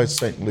Ivory Coast,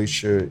 St.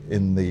 Lucia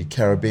in the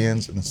Caribbean,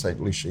 and the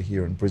St. Lucia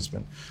here in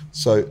Brisbane.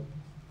 So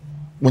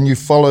when you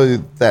follow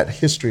that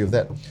history of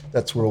that,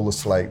 that's where all the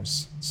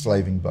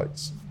slaving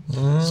boats.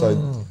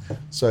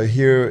 So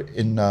here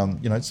in,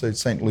 so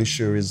St.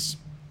 Lucia is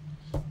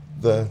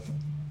the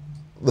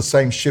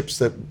same ships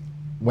that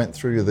went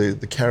through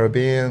the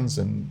Caribbean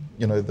and,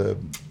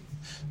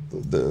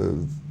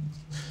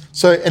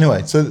 So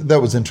anyway, so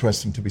that was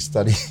interesting to be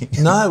studying.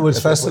 No, it was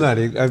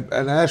fascinating.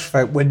 And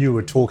actually, when you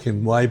were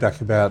talking way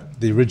back about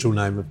the original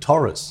name of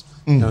Torres,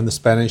 in the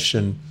Spanish,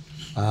 and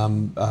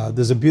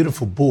there's a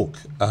beautiful book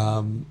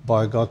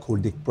by a guy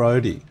called Nick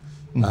Brodie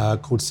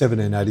called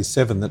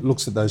 1787 that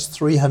looks at those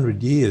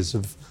 300 years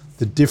of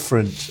the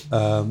different,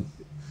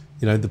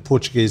 the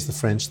Portuguese, the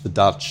French, the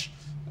Dutch,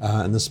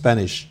 and the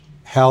Spanish,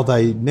 how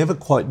they never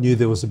quite knew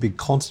there was a big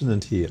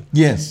continent here.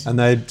 Yes. And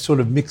they'd sort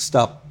of mixed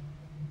up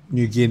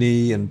New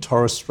Guinea and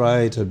Torres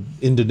Strait and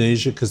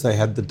Indonesia, because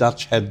the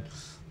Dutch had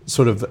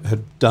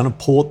done a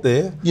port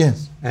there.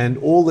 Yes. And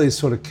all these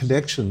sort of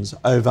connections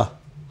over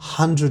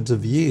hundreds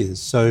of years.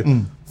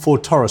 So for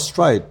Torres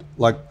Strait,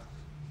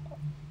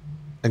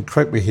 and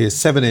correct me here,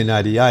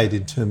 1788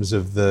 in terms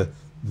of the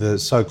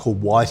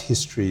so-called white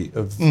history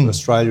of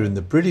Australia in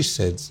the British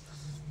sense,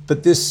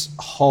 but this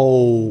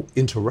whole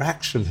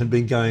interaction had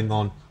been going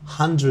on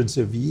hundreds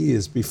of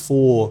years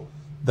before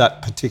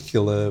that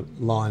particular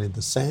line in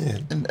the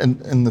sand.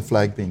 And the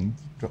flag being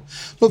dropped.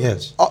 Look,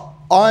 yes.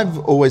 I've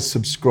always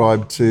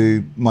subscribed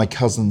to my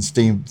cousin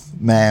Steve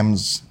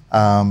Mamm's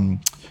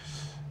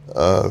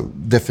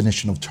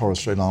definition of Torres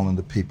Strait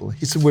Islander people.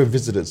 He said, we're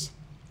visitors.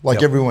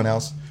 Like everyone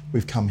else,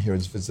 we've come here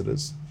as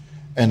visitors.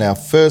 And our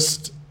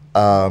first,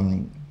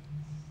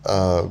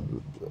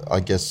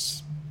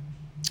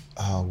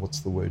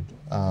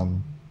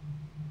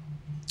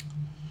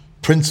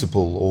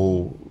 principle,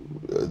 or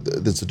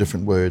there's a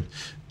different word,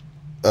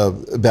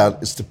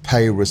 about is to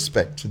pay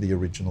respect to the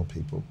original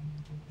people,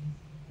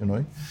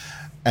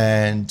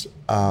 And,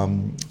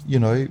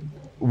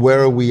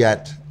 where are we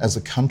at as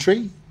a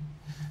country?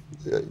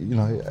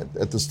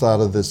 At the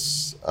start of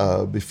this,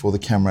 before the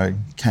camera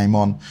came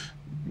on,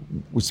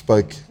 we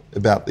spoke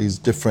about these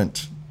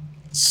different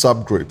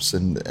subgroups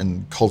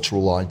and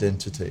cultural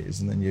identities,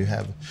 and then you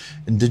have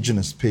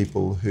Indigenous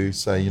people who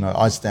say,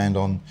 I stand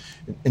on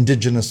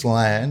Indigenous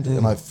land,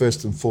 and I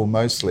first and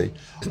foremostly,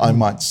 I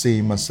might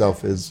see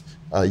myself as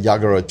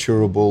Yagara,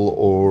 Turrbal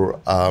or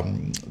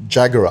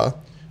Jagera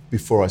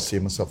before I see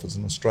myself as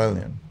an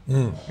Australian.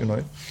 You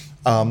know,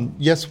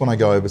 yes, when I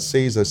go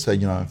overseas, I say,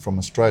 you know, I'm from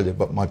Australia,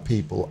 but my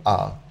people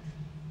are.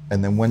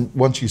 And then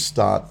once you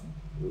start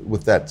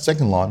with that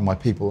second line, my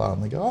people are,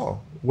 and they go, oh,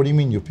 what do you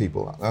mean your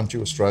people are? Aren't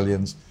you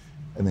Australians?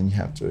 And then you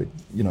have to,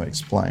 you know,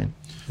 explain.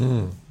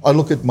 I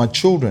look at my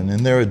children,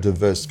 and they're a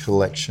diverse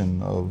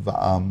collection of,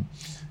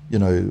 you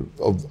know,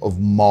 of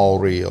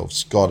Maori, of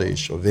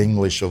Scottish, of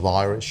English, of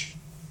Irish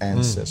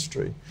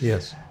ancestry.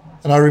 Yes.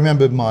 And I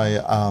remember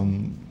my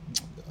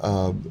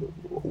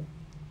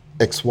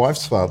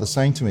ex-wife's father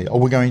saying to me, oh,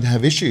 we're going to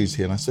have issues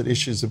here. And I said,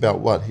 issues about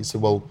what? He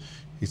said, well,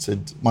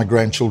 my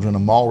grandchildren are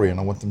Maori and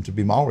I want them to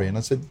be Maori. And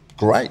I said,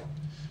 great.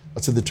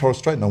 I said, they're Torres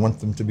Strait and I want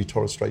them to be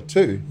Torres Strait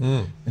too.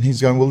 And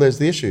he's going, well, there's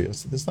the issue. I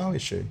said, there's no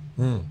issue.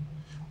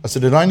 I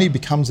said, it only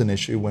becomes an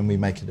issue when we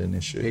make it an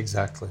issue.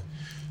 Exactly.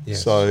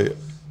 Yes.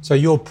 So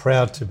you're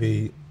proud to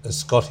be as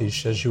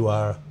Scottish as you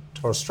are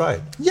Torres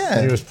Strait. Yeah.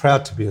 And you're as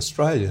proud to be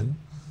Australian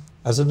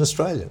as an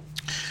Australian.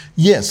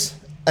 Yes.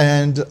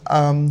 And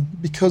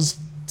because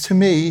to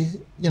me,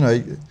 you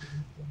know,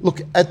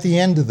 look, at the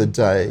end of the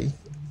day,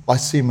 I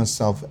see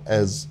myself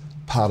as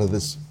part of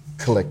this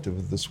collective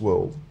of this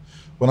world.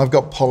 When I've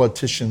got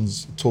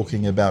politicians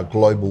talking about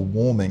global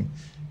warming,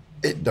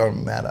 it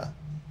don't matter.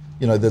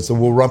 You know, there's a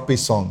Wurrupi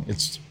song.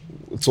 It's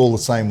all the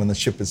same when the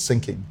ship is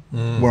sinking.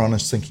 We're on a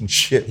sinking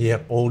ship.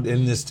 Yep, all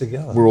in this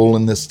together. We're all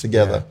in this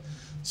together. Yeah.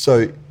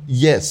 So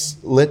yes,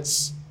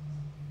 let's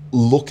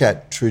look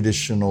at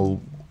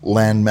traditional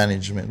land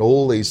management,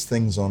 all these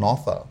things on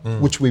offer,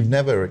 which we've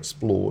never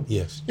explored.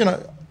 Yes. You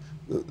know,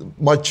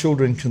 my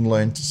children can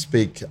learn to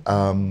speak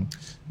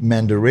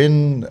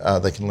Mandarin,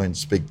 they can learn to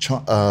speak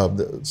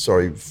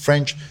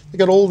French. They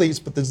got all these,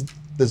 but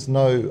there's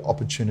no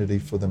opportunity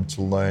for them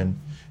to learn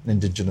an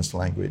Indigenous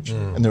language,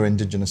 and there are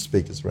Indigenous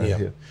speakers around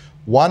here.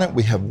 Why don't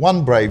we have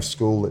one brave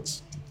school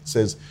that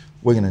says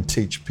we're going to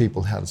teach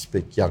people how to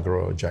speak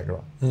Yagara or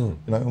Jagera? You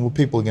know, and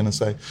people are going to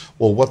say,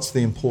 well, what's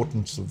the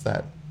importance of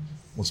that?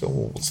 We'll say,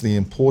 well, what's the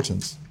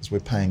importance? Is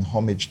we're paying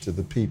homage to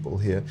the people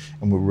here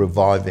and we're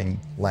reviving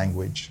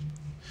language.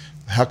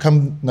 How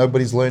come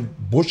nobody's learned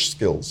bush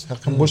skills? How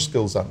come bush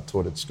skills aren't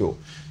taught at school?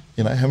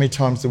 You know, how many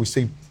times do we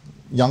see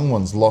young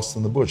ones lost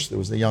in the bush? There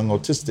was a young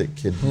autistic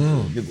kid,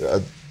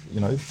 you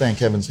know, thank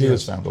heavens he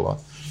was found alive.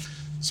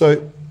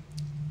 So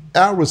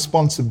our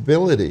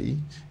responsibility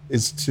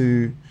is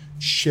to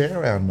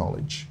share our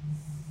knowledge.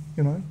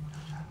 You know,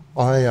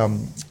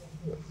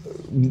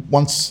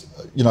 once,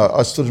 you know,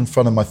 I stood in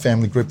front of my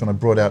family group and I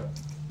brought out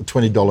a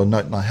 $20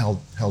 note and I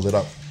held it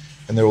up,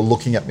 and they were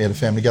looking at me at a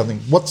family gathering.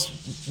 What's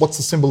the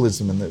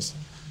symbolism in this?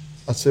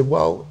 I said,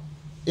 well,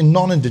 in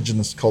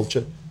non-Indigenous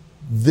culture,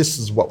 this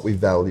is what we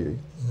value.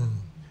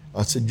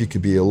 I said, you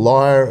could be a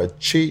liar, a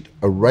cheat,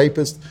 a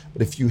rapist,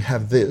 but if you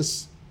have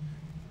this,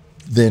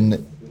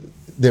 then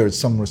there is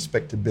some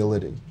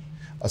respectability.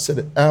 I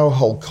said, our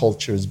whole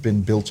culture has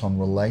been built on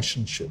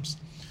relationships.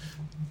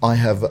 I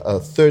have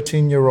a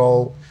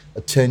 13-year-old,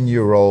 a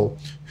 10-year-old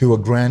who are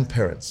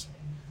grandparents.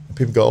 And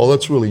people go, oh,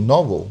 that's really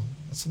novel.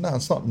 I said, no,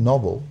 it's not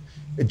novel.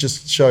 It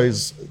just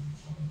shows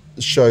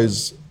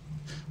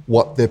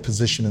what their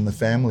position in the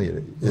family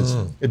is.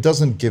 It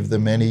doesn't give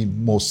them any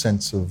more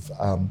sense of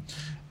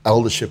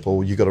eldership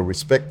or you got to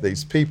respect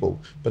these people,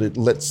 but it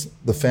lets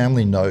the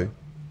family know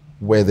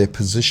where their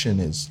position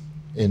is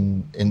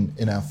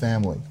in our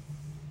family.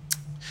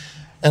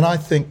 And I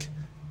think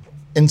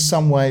in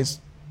some ways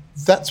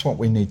that's what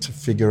we need to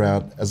figure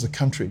out as a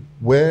country.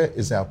 Where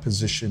is our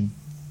position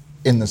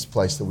in this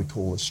place that we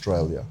call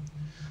Australia?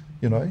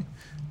 You know,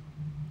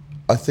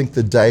 I think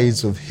the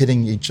days of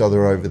hitting each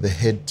other over the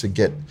head to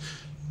get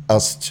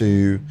us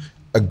to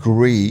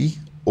agree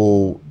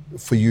or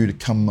for you to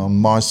come on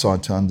my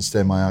side to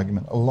understand my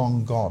argument are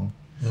long gone.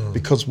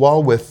 Because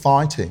while we're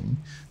fighting,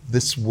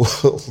 this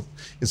world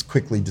is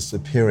quickly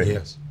disappearing.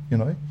 Yes. You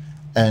know,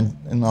 and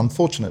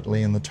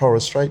unfortunately in the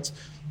Torres Straits,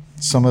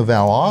 some of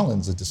our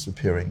islands are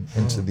disappearing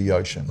into the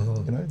ocean.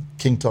 You know,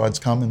 king tides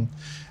come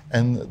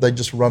and they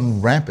just run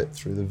rampant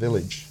through the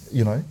village.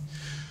 You know,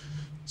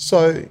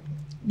 so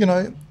you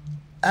know,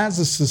 as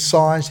a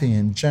society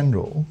in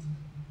general,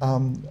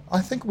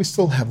 I think we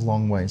still have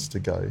long ways to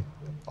go.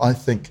 I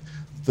think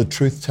the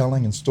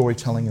truth-telling and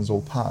storytelling is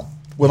all part.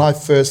 When I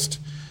first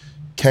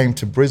came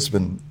to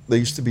Brisbane, there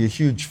used to be a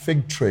huge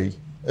fig tree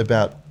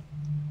about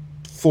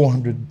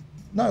 200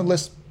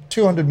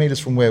 metres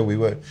from where we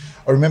were.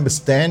 I remember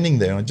standing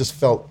there and I just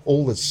felt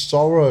all this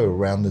sorrow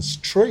around this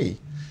tree.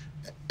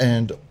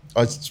 And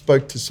I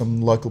spoke to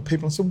some local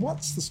people and said,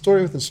 what's the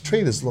story with this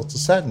tree? There's lots of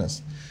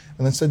sadness.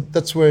 And they said,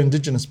 that's where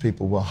Indigenous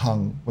people were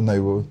hung when they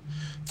were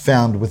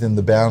found within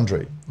the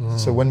boundary.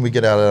 So when we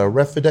get out of our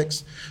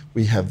Refidex,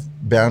 we have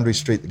Boundary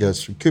Street that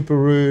goes through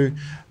Cooperoo,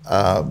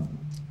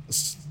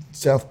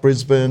 South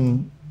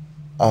Brisbane,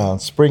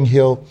 Spring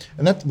Hill,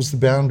 and that was the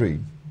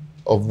boundary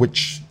of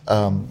which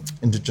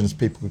Indigenous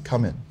people could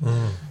come in.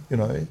 You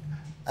know,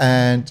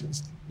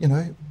 and you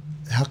know,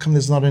 how come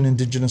there's not an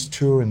Indigenous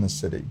tour in the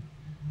city?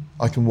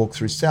 I can walk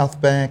through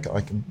South Bank, I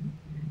can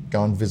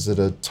go and visit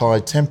a Thai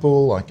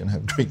temple, I can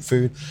have Greek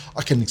food,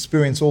 I can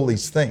experience all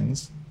these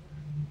things,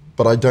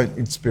 but I don't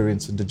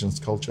experience Indigenous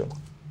culture.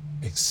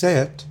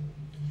 Except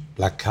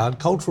Black Card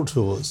Cultural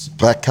Tours.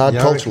 Black Card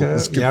Cultural,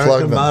 that's a good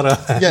plug.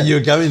 Yeah.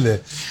 You're going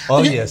there.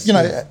 Oh, yes. You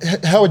know,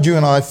 how would you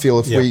and I feel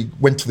if we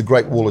went to the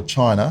Great Wall of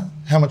China?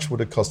 How much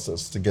would it cost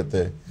us to get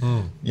there?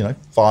 You know,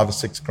 $5 or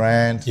 $6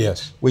 grand.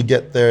 Yes. We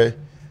get there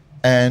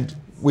and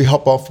we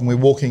hop off and we're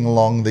walking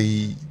along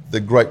the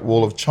Great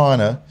Wall of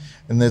China,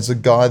 and there's a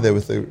guy there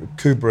with a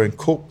Kubra and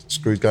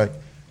corkscrews going,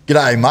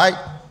 "G'day, mate.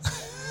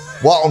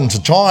 Welcome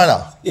to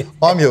China. Yeah.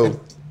 I'm your,"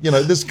 you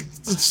know, there's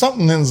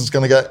something that's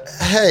going to go,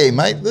 "Hey,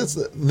 mate,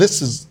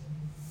 this is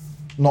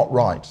not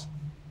right."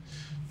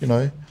 You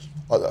know,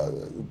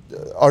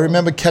 I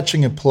remember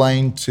catching a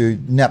plane to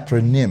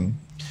Napa Nim,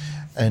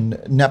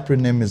 and Napa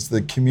Nim is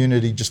the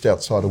community just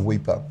outside of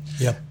Weipa.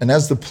 Yep. And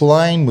as the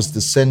plane was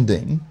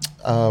descending,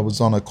 was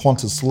on a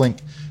Qantas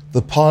link,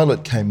 the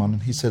pilot came on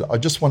and he said, "I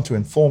just want to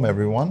inform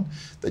everyone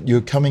that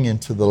you're coming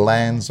into the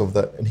lands of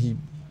the," and he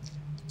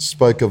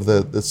spoke of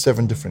the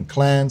 7 different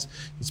clans,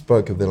 he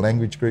spoke of their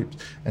language groups,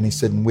 and he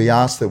said, "And we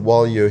ask that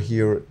while you're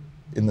here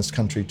in this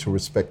country to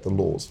respect the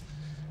laws."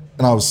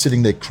 And I was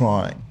sitting there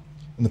crying,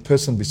 and the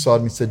person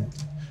beside me said,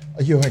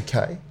 "Are you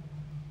okay?"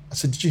 I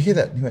said, "Did you hear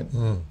that?" And he went,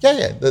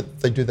 yeah,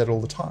 they do that all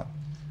the time.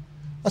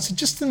 I said,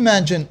 just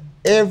imagine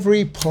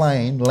every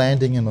plane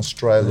landing in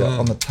Australia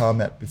on the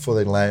tarmac before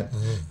they land.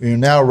 You're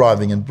now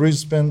arriving in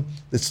Brisbane.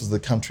 This is the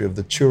country of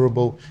the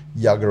Turrbal,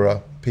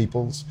 Yagara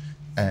peoples,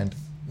 and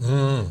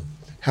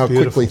how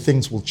quickly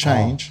things will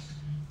change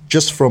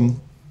just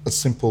from a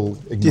simple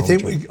acknowledgement. Do you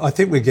think I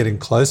think we're getting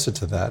closer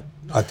to that.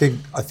 I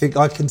think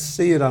I can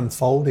see it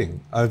unfolding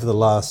over the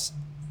last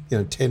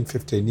 10,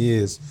 15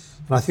 years,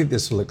 and I think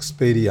this will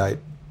expedite,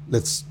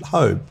 let's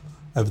hope,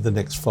 over the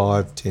next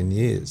 5, 10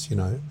 years,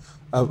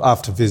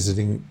 After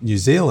visiting New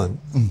Zealand,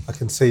 I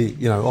can see,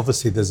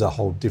 obviously there's a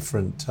whole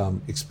different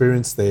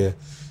experience there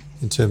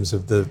in terms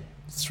of the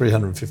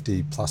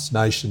 350 plus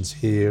nations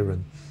here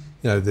and,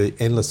 the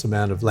endless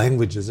amount of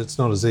languages. It's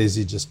not as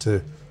easy just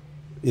to,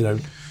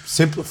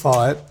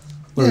 simplify it.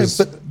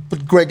 Whereas,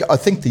 but Greg, I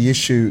think the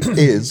issue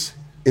is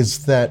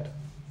that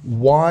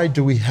why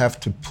do we have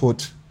to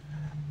put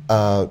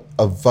a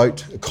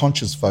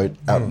conscious vote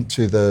out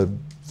into the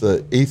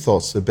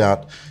ethos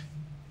about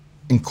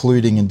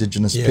including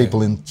Indigenous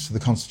people into the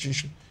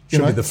Constitution?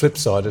 Should be the flip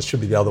side. It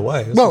should be the other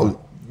way.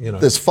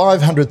 There's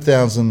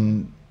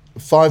 500,000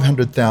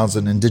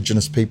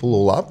 Indigenous people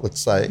all up,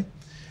 let's say.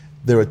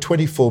 There are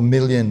 24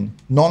 million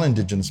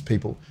non-Indigenous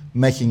people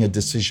making a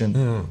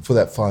decision for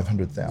that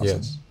 500,000.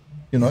 Yes.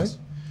 Yes.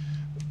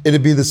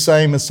 It'd be the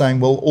same as saying,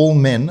 well, all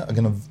men are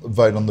going to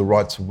vote on the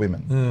rights of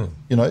women.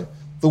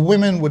 The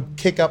women would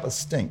kick up a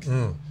stink,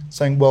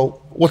 saying,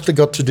 well, what's it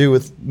got to do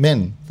with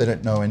men? They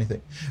don't know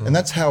anything. And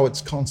that's how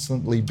it's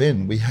constantly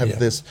been. We have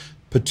this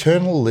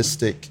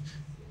paternalistic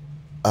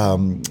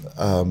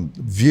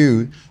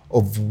view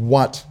of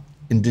what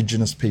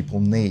Indigenous people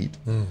need.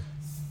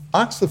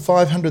 Ask the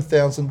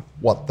 500,000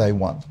 what they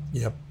want.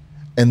 Yep.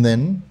 And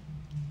then,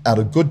 out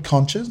of good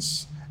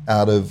conscience,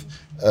 out of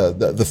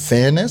the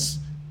fairness,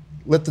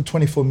 let the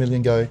 24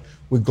 million go,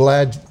 we're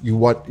glad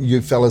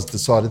you fellas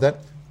decided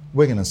that,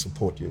 we're going to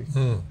support you.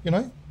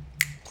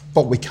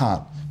 But we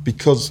can't,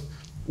 because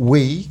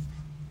we,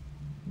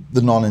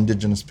 the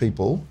non-Indigenous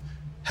people,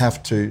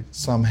 have to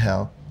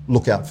somehow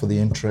look out for the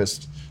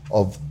interest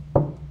of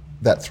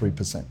that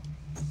 3%.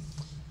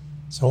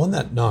 So on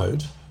that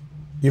note,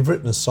 you've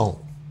written a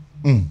song,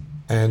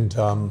 and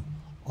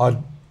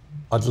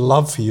I'd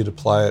love for you to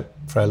play it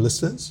for our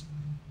listeners.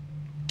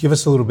 Give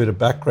us a little bit of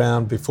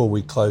background before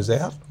we close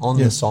out on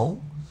the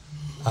song,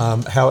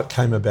 how it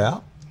came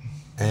about,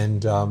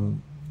 and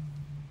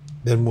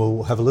then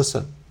we'll have a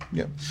listen.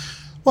 Yeah.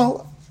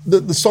 Well,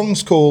 the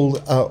song's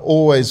called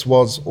Always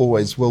Was,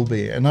 Always Will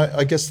Be. And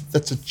I guess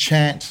that's a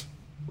chant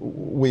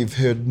we've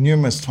heard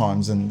numerous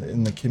times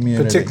in the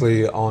community.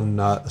 Particularly on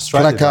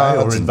Australia Day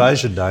or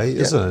Invasion Day,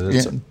 isn't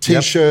it?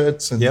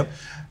 T-shirts.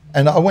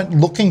 And I went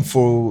looking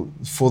for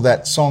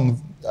that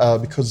song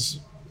because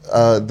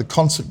the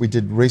concert we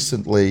did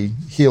recently,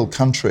 Heal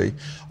Country,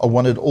 I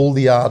wanted all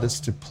the artists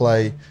to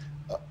play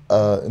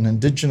an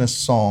Indigenous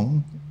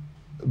song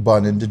by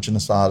an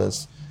Indigenous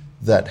artist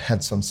that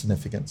had some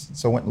significance.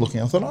 So I went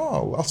looking, I thought,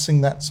 I'll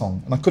sing that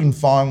song. And I couldn't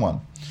find one.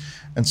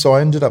 And so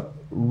I ended up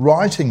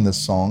writing the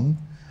song,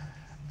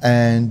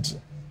 and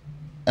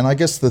I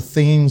guess the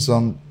themes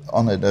on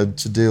it are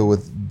to deal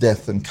with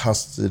death and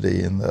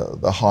custody and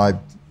the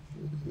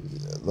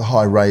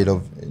high rate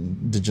of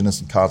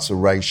Indigenous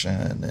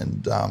incarceration.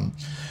 And,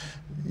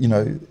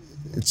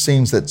 it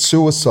seems that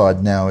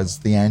suicide now is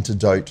the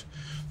antidote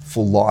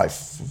for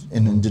life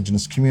in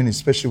Indigenous communities,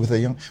 especially with a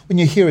young. When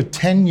you hear a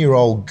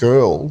 10-year-old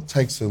girl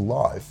takes her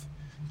life,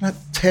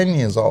 10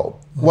 years old,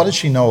 what does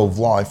she know of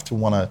life to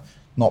want to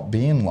not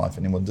be in life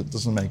anymore? That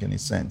doesn't make any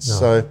sense. No.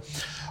 So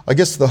I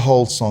guess the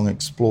whole song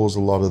explores a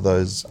lot of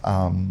those,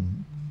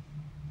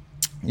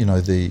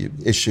 the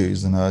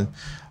issues. And I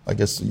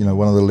guess,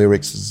 one of the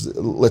lyrics is,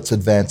 let's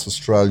advance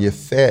Australia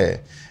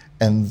fair.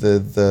 and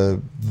the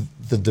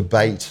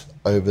debate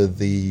over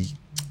the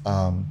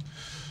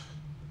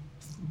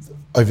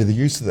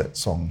use of that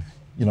song.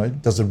 You know,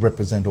 does it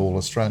represent all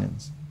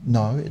Australians?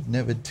 No, it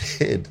never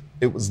did.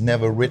 It was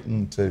never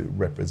written to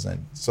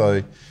represent.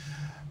 So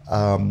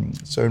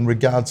in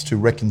regards to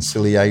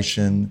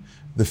reconciliation,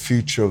 the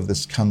future of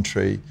this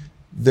country,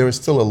 there is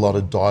still a lot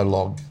of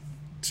dialogue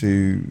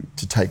to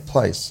take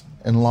place.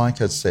 And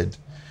like I said,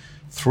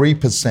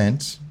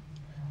 3%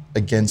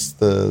 against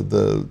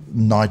the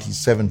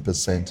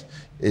 97%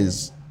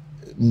 is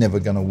never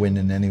going to win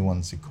in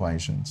anyone's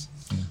equations.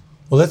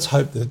 Well, let's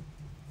hope that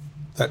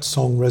that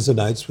song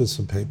resonates with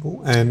some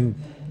people, and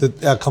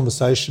that our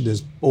conversation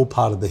is all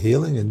part of the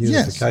healing and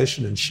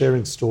unification, and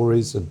sharing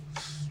stories and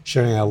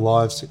sharing our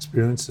lives'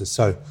 experiences.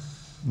 So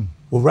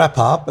we'll wrap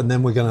up, and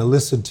then we're going to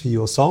listen to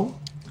your song.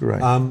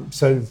 Great.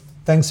 So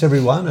thanks,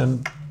 everyone,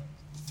 and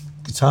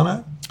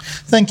Getano.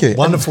 Thank you.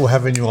 Wonderful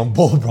having you on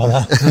board,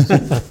 brother.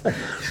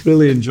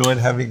 Really enjoyed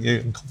having you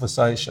in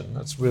conversation.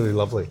 That's really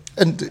lovely.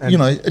 And you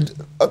know,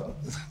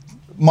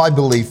 my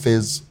belief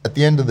is, at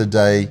the end of the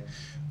day,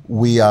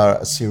 we are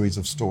a series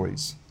of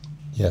stories.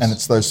 Yes. And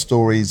it's those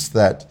stories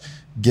that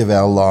give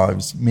our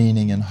lives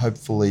meaning, and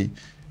hopefully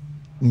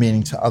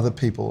meaning to other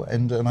people.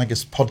 And I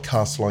guess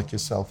podcasts like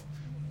yourself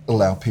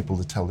allow people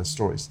to tell their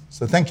stories.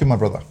 So thank you, my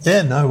brother.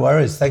 Yeah, no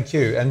worries. Thank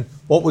you. And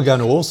what we're going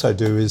to also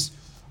do is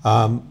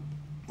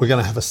we're going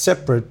to have a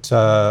separate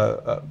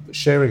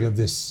sharing of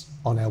this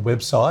on our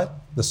website.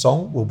 The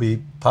song will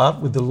be part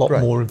with a lot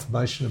more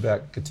information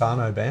about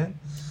Getano Bann.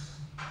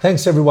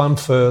 Thanks everyone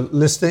for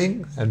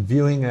listening and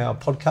viewing our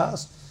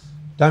podcast.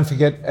 Don't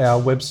forget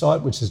our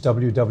website, which is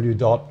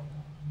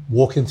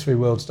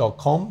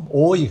www.walkin3worlds.com,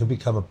 or you can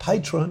become a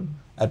patron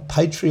at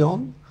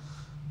Patreon,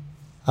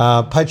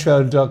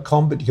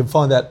 patreon.com, but you can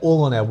find that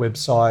all on our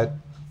website.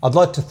 I'd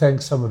like to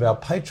thank some of our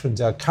patrons,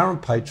 our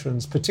current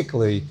patrons,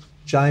 particularly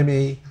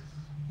Jamie,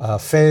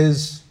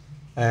 Fez,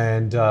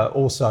 and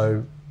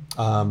also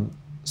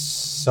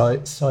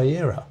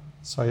Sayera.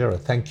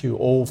 Thank you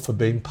all for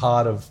being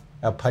part of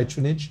our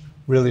patronage.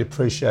 Really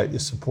appreciate your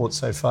support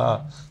so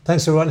far.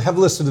 Thanks everyone. Have a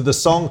listen to the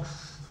song.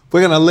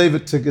 We're going to leave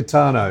it to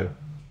Getano.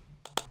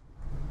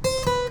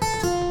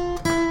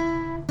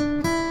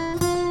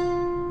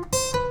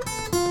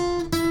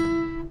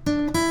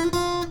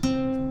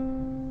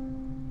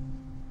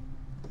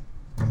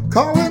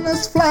 Calling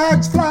as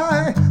flags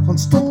fly on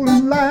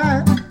stolen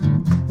land,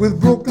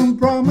 with broken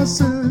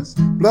promises,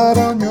 blood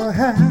on your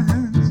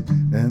hands,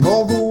 and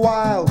all the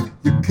while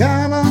you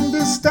can't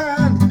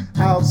understand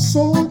our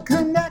soul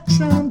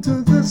connection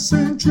to this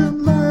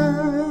ancient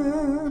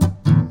land.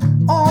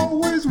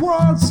 Always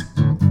was,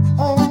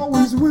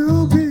 always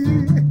will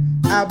be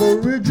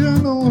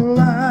Aboriginal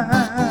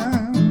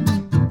land.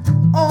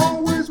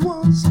 Always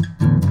was,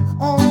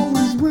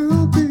 always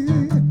will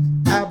be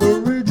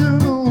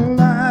Aboriginal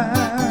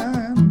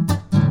land.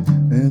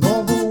 And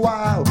all the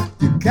while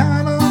you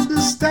can't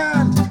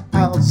understand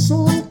our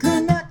soul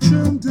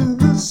connection to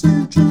this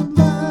ancient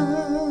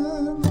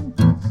land.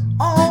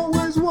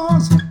 Always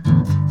was,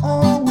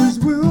 always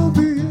will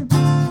be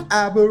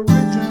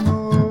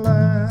Aboriginal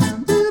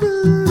land.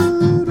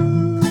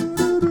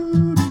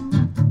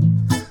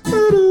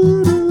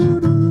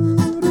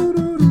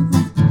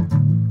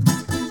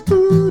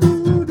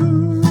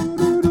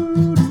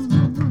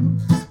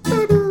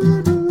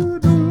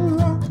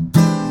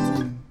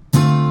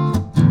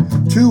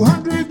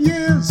 200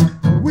 years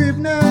we've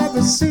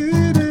never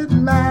ceded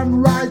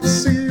land rights,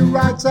 sea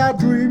rights are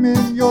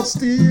dreaming you're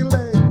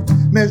stealing.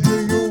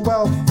 Measure your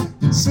wealth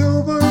in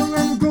silver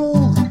and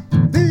gold.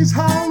 These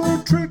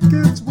hollow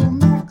trinkets will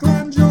not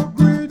cleanse your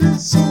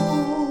greatest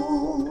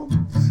soul.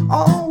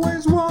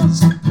 Always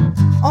was,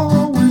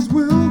 always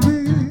will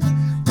be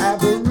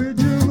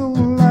Aboriginal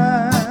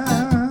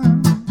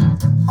land.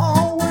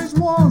 Always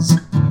was,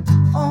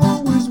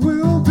 always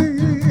will be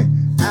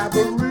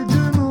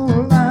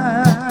Aboriginal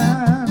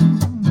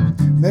land.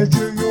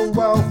 Measure your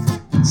wealth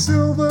in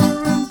silver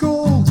and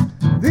gold.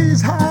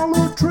 These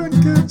hollow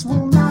trinkets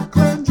will not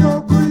cleanse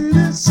your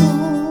greatest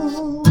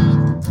soul.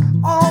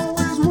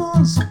 Always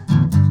was,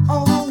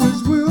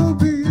 always will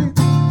be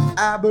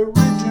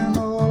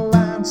Aboriginal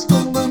land.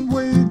 Stolen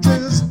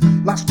wages,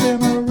 lost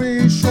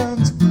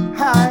generations,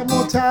 high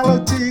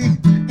mortality,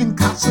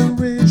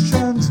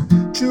 incarcerations,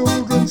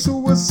 children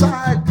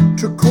suicide,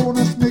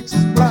 Trachonis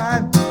mixes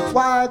blind.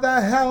 Why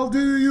the hell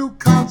do you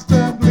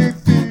constantly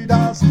feed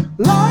us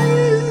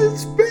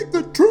lies? Speak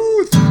the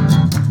truth.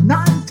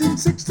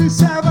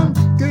 1967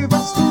 gave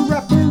us the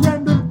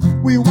referendum.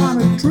 We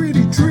want a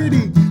treaty,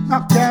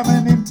 not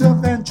cabin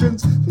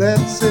interventions.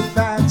 Let's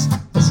advance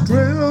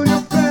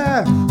Australia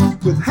fair.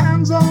 With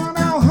hands on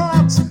our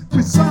hearts,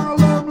 we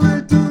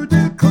solemnly do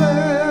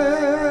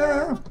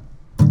declare.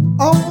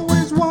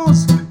 Always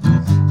was,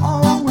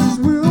 always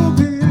will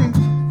be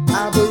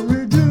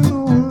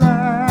Aboriginal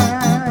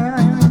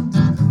land.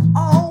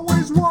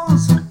 Always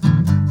was,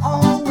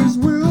 always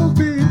will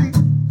be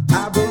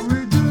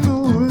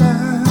Aboriginal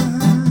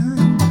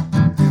land.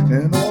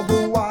 And all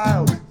the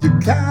while you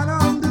can't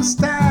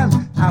understand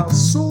our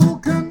soul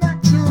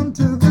connection to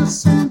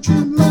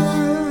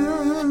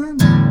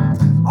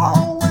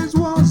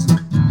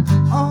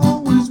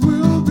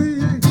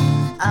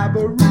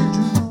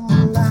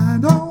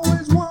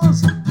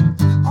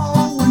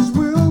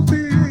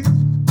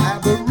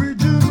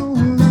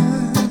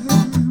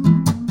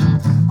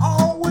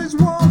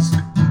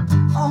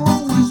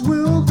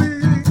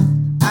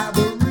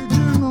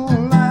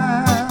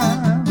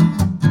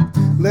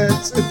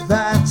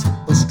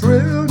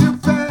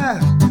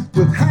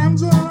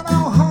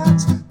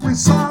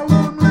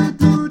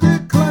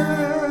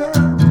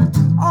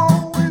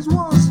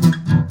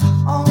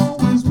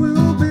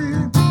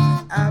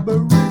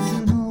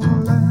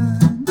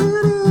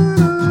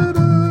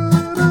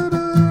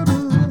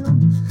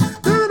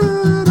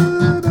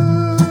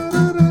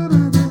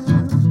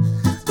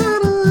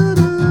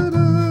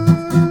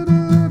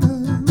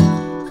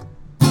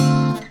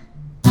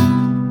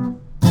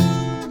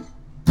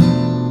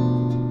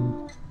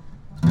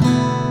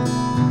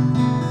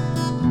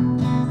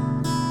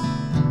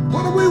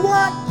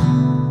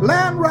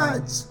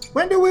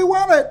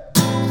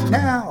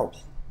Wow.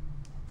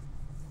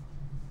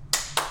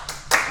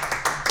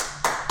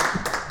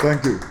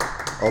 Thank you.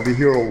 I'll be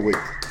here all week.